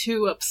make me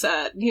too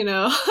upset,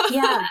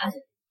 Yeah.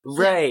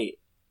 Right.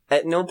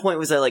 At no point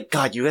was I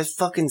God, you guys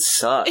fucking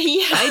suck.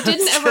 Yeah, I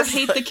didn't ever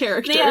hate the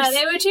characters. Yeah,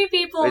 there were two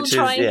people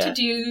trying to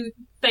do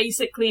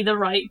basically the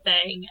right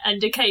thing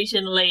and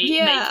occasionally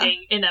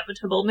making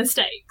inevitable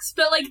mistakes.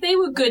 But they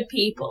were good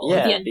people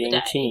at the end of the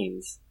day.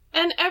 Teens.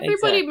 And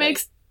everybody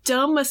makes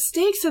dumb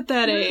mistakes at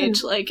that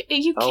age.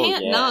 You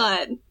can't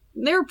not.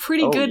 They're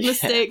pretty good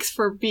mistakes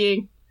for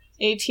being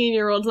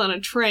 18-year-olds on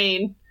a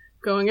train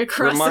going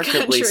across the country.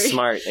 Remarkably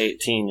smart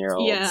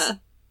 18-year-olds. Yeah.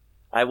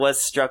 I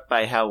was struck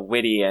by how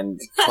witty and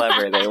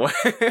clever they were.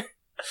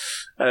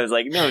 I was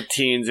like, no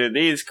teens are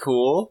these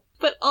cool.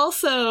 But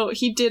also,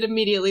 he did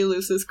immediately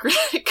lose his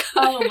credit card.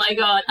 Oh my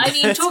god. I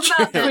mean, talk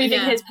about proving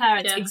his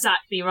parents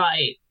exactly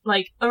right.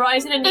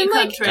 Arising in a new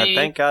country.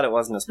 Thank God it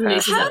wasn't his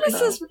parents. How does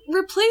his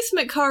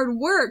replacement card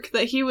work?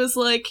 That he was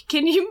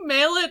can you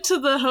mail it to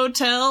the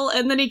hotel?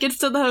 And then he gets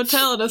to the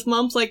hotel and his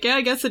mom's like, yeah,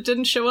 I guess it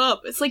didn't show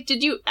up. It's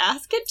did you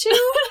ask it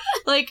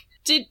to?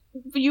 Did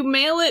you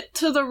mail it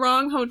to the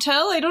wrong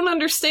hotel? I don't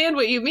understand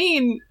what you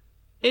mean.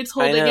 It's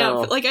holding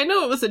out. I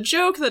know it was a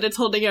joke that it's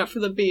holding out for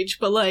the beach,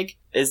 but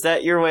is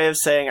that your way of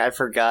saying I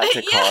forgot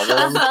to call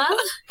them?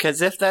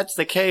 Because if that's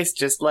the case,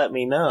 just let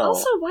me know.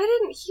 Also, why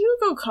didn't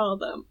Hugo call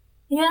them?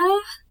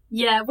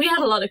 Yeah, we had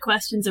a lot of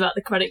questions about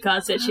the credit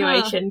card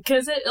situation,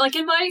 because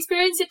in my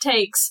experience, it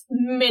takes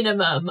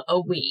minimum a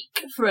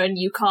week for a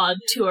new card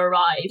to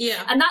arrive.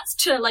 Yeah. And that's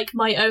to,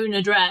 my own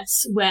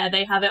address where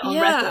they have it on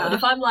record.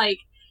 If I'm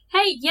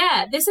hey,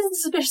 yeah, this isn't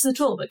suspicious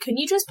at all, but can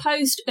you just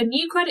post a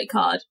new credit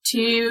card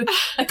to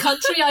a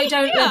country I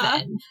don't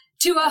live in,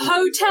 to a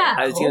hotel?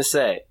 I was going to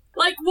say.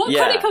 Like, what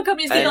credit card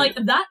company is being like,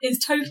 that is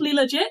totally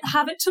legit,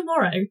 have it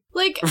tomorrow?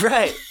 Like,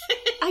 right.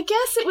 I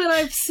guess when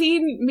I've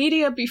seen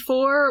media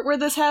before where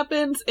this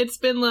happens, it's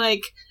been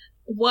like,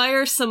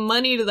 wire some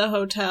money to the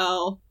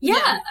hotel.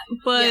 Yeah.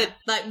 But...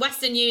 like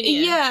Western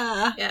Union.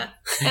 Yeah. Yeah.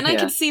 And I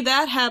can see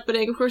that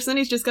happening. Of course, then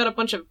he's just got a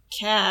bunch of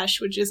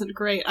cash, which isn't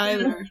great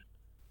either.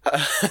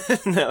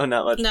 No,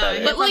 not much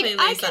better. But, like,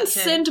 I can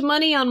send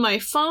money on my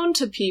phone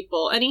to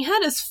people, and he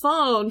had his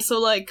phone, so,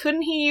 like,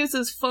 couldn't he use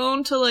his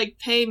phone to, like,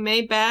 pay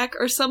May back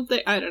or something?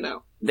 I don't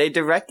know. They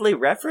directly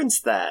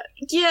referenced that.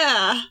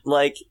 Yeah.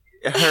 Like,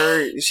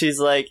 she's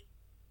like,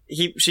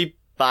 she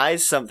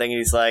buys something, and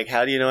he's like,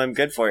 how do you know I'm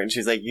good for it? And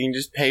she's like, you can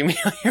just pay me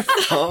on your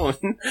phone.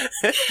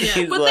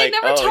 But like, they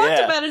never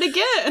talked about it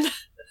again.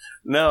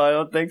 No, I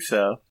don't think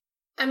so.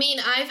 I mean,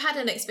 I've had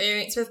an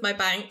experience with my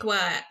bank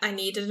where I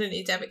needed a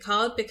new debit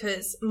card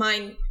because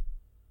mine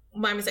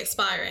was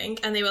expiring,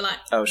 and they were like,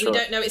 we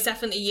don't know, it's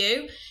definitely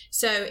you.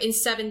 So in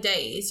 7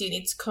 days, you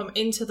need to come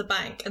into the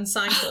bank and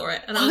sign for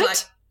it. And I was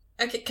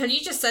like, okay, can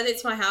you just send it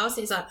to my house?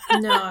 And he's like,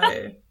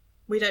 no,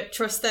 we don't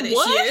trust that it's you.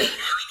 We need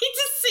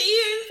to see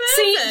you in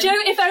person. See,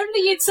 Joe, if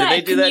only you'd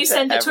said, can you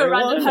send it to a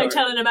random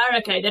hotel in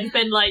America? They'd have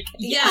been like,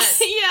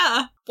 yes.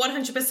 Yeah.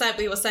 100%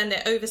 we will send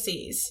it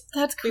overseas.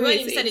 That's crazy. We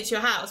won't even send it to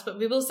your house, but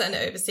we will send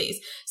it overseas.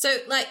 So,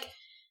 like,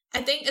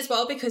 I think as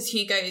well, because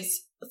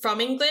Hugo's from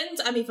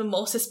England, I'm even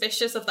more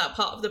suspicious of that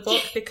part of the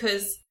book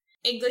because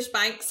English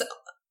banks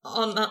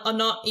are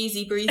not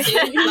easy breezy.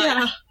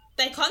 Like,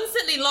 they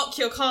constantly lock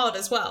your card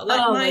as well. Like,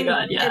 oh my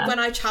God, yeah. When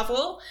I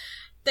travel,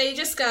 they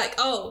just go like,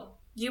 oh,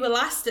 you were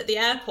last at the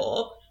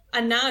airport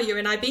and now you're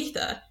in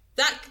Ibiza.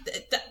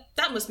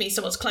 That must mean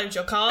someone's cloned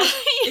your card.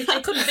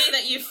 It couldn't be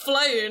that you've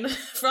flown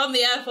from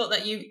the airport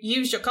that you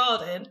used your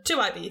card in to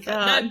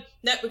Ibiza.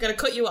 No, we're going to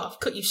cut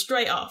you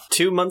straight off.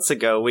 2 months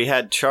ago, we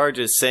had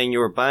charges saying you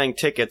were buying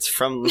tickets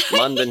from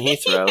London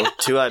Heathrow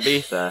to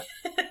Ibiza,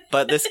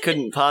 but this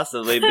couldn't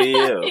possibly be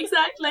you.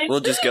 Exactly.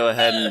 We'll just go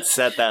ahead and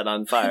set that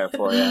on fire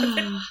for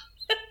you.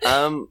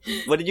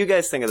 What did you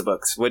guys think of the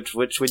books? Which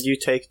would you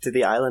take to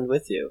the island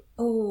with you?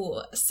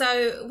 Oh,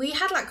 so we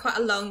had like quite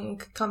a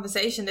long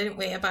conversation, didn't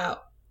we,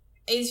 about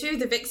Interview with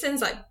the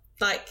Vixens,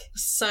 like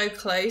so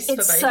close for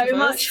both of us. It's so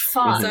much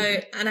fun.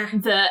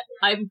 That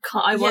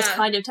I was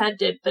kind of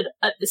tempted, but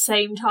at the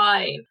same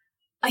time,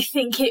 I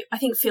think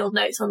Field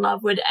Notes on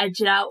Love would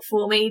edge it out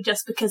for me,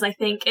 just because I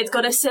think it's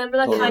got a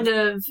similar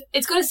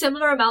it's got a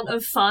similar amount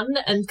of fun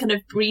and kind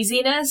of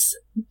breeziness,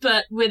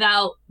 but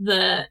without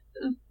the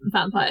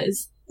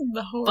vampires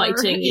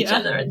biting each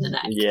other in the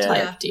neck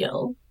type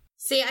deal.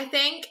 See, I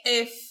think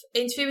if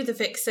Interview with the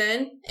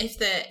Vixen,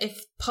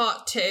 if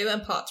part 2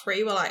 and part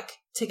 3 were like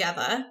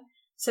together,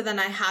 so then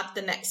I had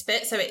the next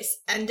bit, so it's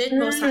ended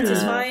more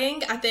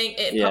satisfying, I think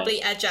it'd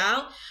probably edge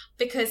out,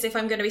 because if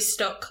I'm going to be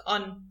stuck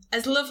on,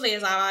 as lovely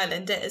as our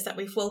island is that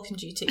we've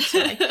welcomed you to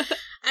today,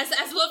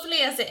 as lovely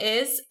as it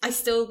is, I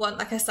still want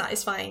like a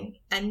satisfying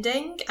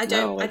ending. I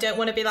don't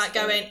want to be like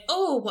going,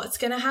 oh, what's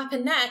going to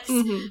happen next?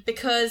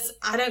 Because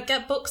I don't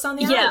get books on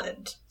the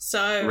island,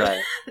 so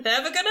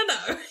never going to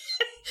know.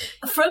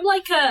 From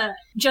like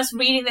just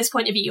reading this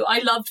point of view, I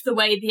loved the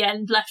way the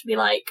end left me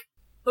like,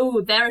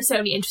 oh, there are so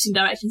many interesting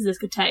directions this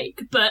could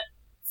take. But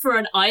for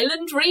an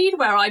island read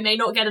where I may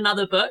not get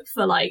another book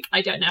for like,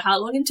 I don't know how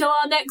long until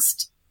our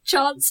next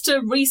chance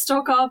to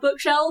restock our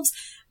bookshelves,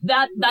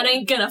 that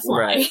ain't gonna fly.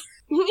 Right.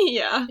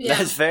 Yeah.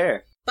 That's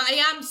fair. But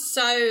I am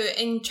so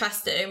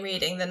interested in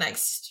reading the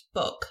next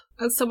book.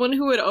 As someone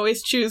who would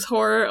always choose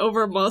horror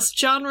over most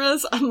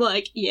genres, I'm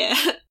like, yeah.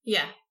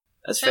 Yeah.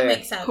 That's that fair.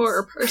 Makes sense.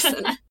 Horror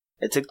person.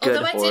 It's a good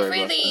horror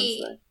book.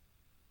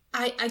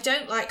 I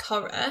don't like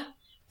horror,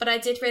 but I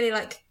did really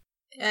like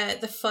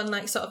the fun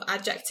like sort of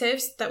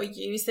adjectives that were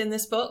used in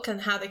this book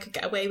and how they could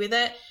get away with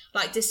it,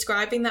 like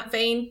describing that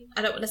vein.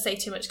 I don't want to say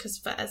too much because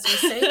for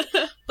Ezra's sake,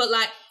 but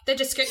like the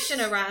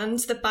description around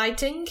the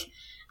biting,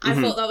 I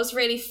thought that was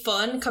really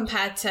fun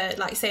compared to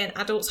like say an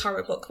adult's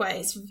horror book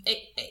where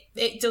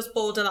it does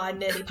borderline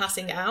nearly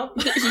passing out.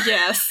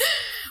 Yes.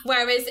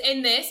 Whereas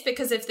in this,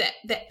 because of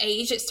the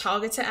age it's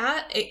targeted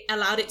at, it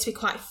allowed it to be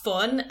quite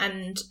fun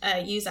and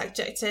use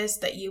adjectives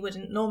that you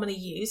wouldn't normally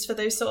use for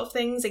those sort of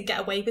things and get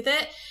away with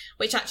it,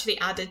 which actually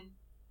added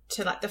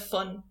to like the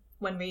fun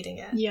when reading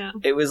it. Yeah.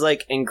 It was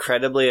like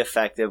incredibly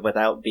effective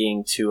without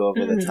being too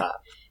over the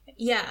top.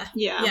 Yeah.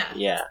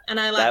 And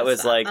I like that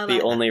was like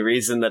the only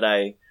reason that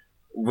I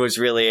was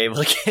really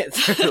able to get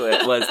through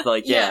it was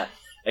like,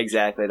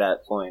 exactly that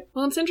point.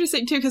 Well, it's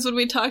interesting too, because when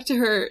we talked to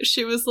her,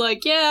 she was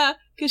like,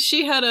 because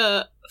she had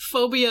a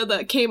phobia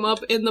that came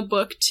up in the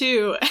book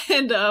too,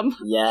 and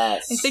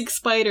yes, I think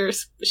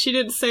spiders. She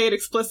didn't say it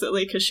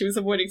explicitly because she was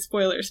avoiding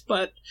spoilers,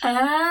 but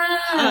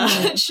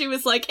she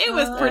was like, it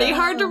was pretty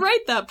hard to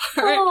write that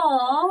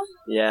part.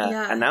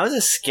 Yeah, and that was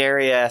a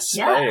scary ass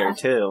spider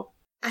too.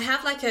 I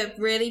have like a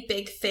really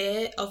big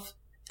fear of.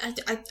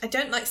 I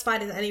don't like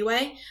spiders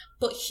anyway,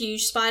 but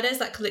huge spiders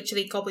that could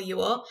literally gobble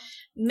you up.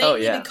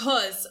 mainly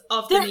because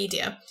of the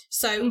media.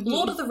 So,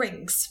 Lord of the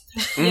Rings,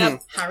 Harry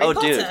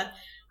Potter, dude.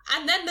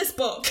 and then this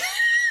book.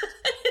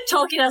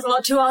 Tolkien has a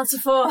lot to answer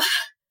for.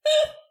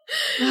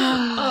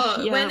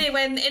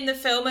 When in the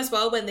film as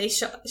well, when they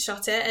shot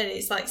it, and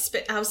it's like,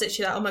 I was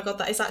literally like, oh my god,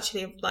 that is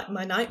actually like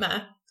my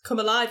nightmare come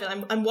alive,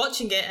 and I'm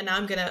watching it, and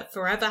I'm gonna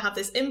forever have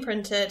this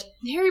imprinted.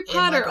 Harry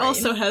Potter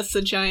also has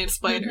the giant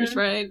spiders,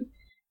 right?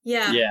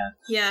 Yeah.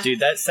 Dude,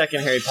 that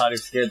second Harry Potter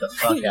scared the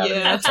fuck out of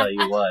me, I'll tell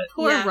you what.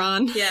 Poor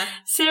Ron. Yeah.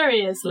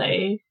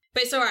 Seriously.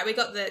 But it's alright, we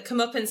got the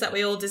comeuppance that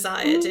we all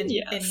desired in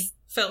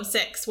film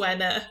 6 when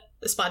the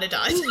spider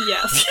died.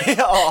 Yes.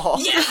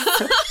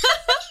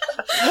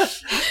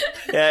 Yes.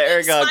 Yeah,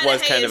 Aragog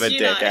was kind of a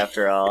dick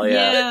after all,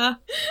 yeah.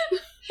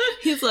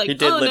 He's like, he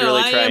did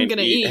literally try and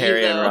eat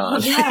Harry and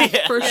Ron.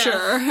 Yeah, for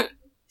sure.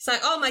 It's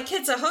like, oh, my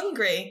kids are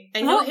hungry,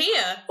 and you're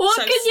here. What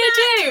can you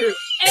do?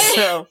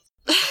 So,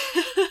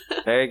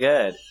 very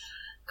good.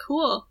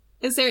 Cool.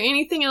 Is there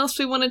anything else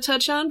we want to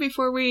touch on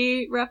before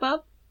we wrap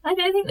up? I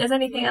don't think there's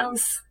anything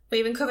else. We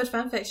even covered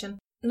fanfiction.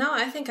 No,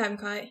 I think I'm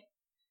quite...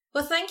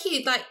 Well, thank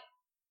you. Like,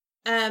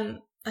 I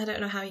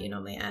don't know how you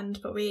normally end,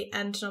 but we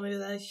end normally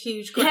with a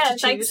huge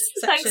gratitude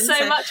section. Thanks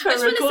so much for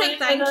recording. I just want to say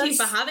thank you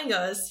for having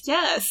us.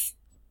 Yes.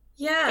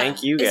 Yeah.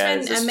 Thank you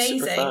guys. It's been amazing.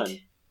 Super fun.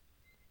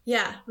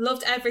 Yeah,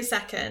 loved every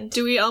second.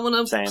 Do we all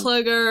want to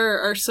plug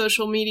our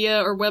social media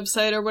or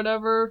website or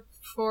whatever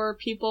for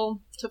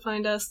people to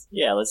find us?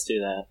 Yeah, let's do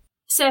that.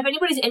 So if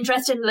anybody's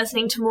interested in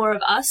listening to more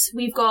of us,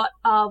 we've got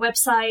our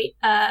website,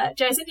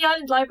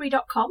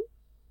 josietheislandlibrary.com.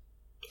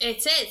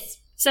 It is.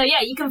 So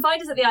yeah, you can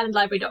find us at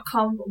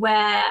theislandlibrary.com,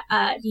 where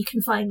you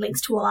can find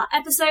links to all our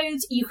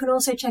episodes. You can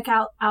also check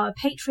out our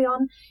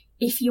Patreon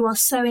if you are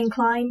so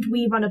inclined.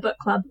 We run a book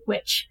club,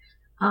 which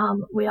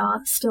we are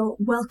still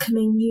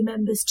welcoming new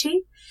members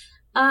to.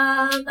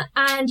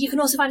 And you can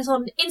also find us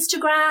on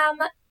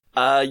Instagram.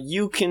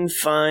 You can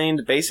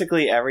find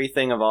basically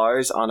everything of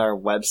ours on our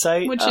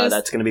website. Which is...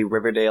 that's going to be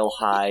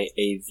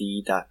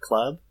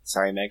riverdalehighav.club.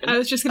 Sorry, Megan. I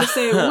was just going to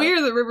say,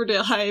 we're the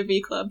Riverdale High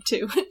AV Club,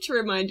 too, to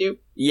remind you.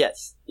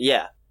 Yes,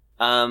 yeah.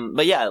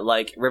 But yeah,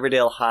 like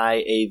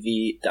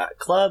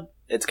riverdalehighav.club.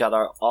 It's got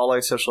all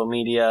our social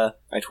media,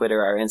 our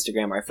Twitter, our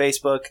Instagram, our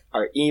Facebook,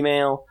 our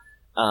email,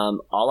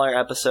 all our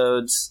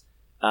episodes.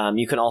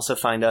 You can also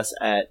find us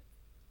at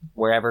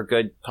wherever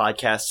good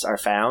podcasts are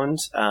found.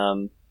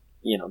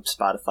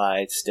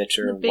 Spotify,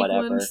 Stitcher,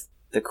 whatever.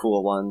 The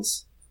cool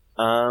ones.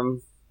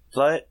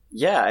 But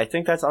yeah, I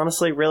think that's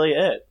honestly really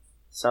it.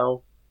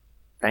 So,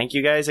 thank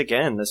you guys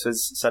again. This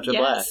was such a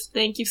blast.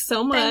 Thank you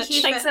so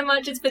much. Thanks so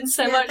much. It's been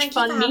so much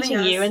fun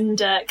meeting you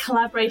and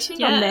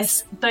collaborating on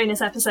this bonus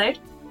episode.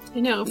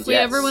 I know. If we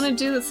ever want to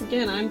do this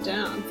again, I'm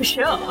down. For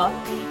sure.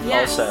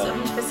 Yes,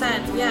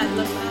 100%. Yeah,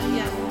 love that.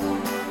 Yeah.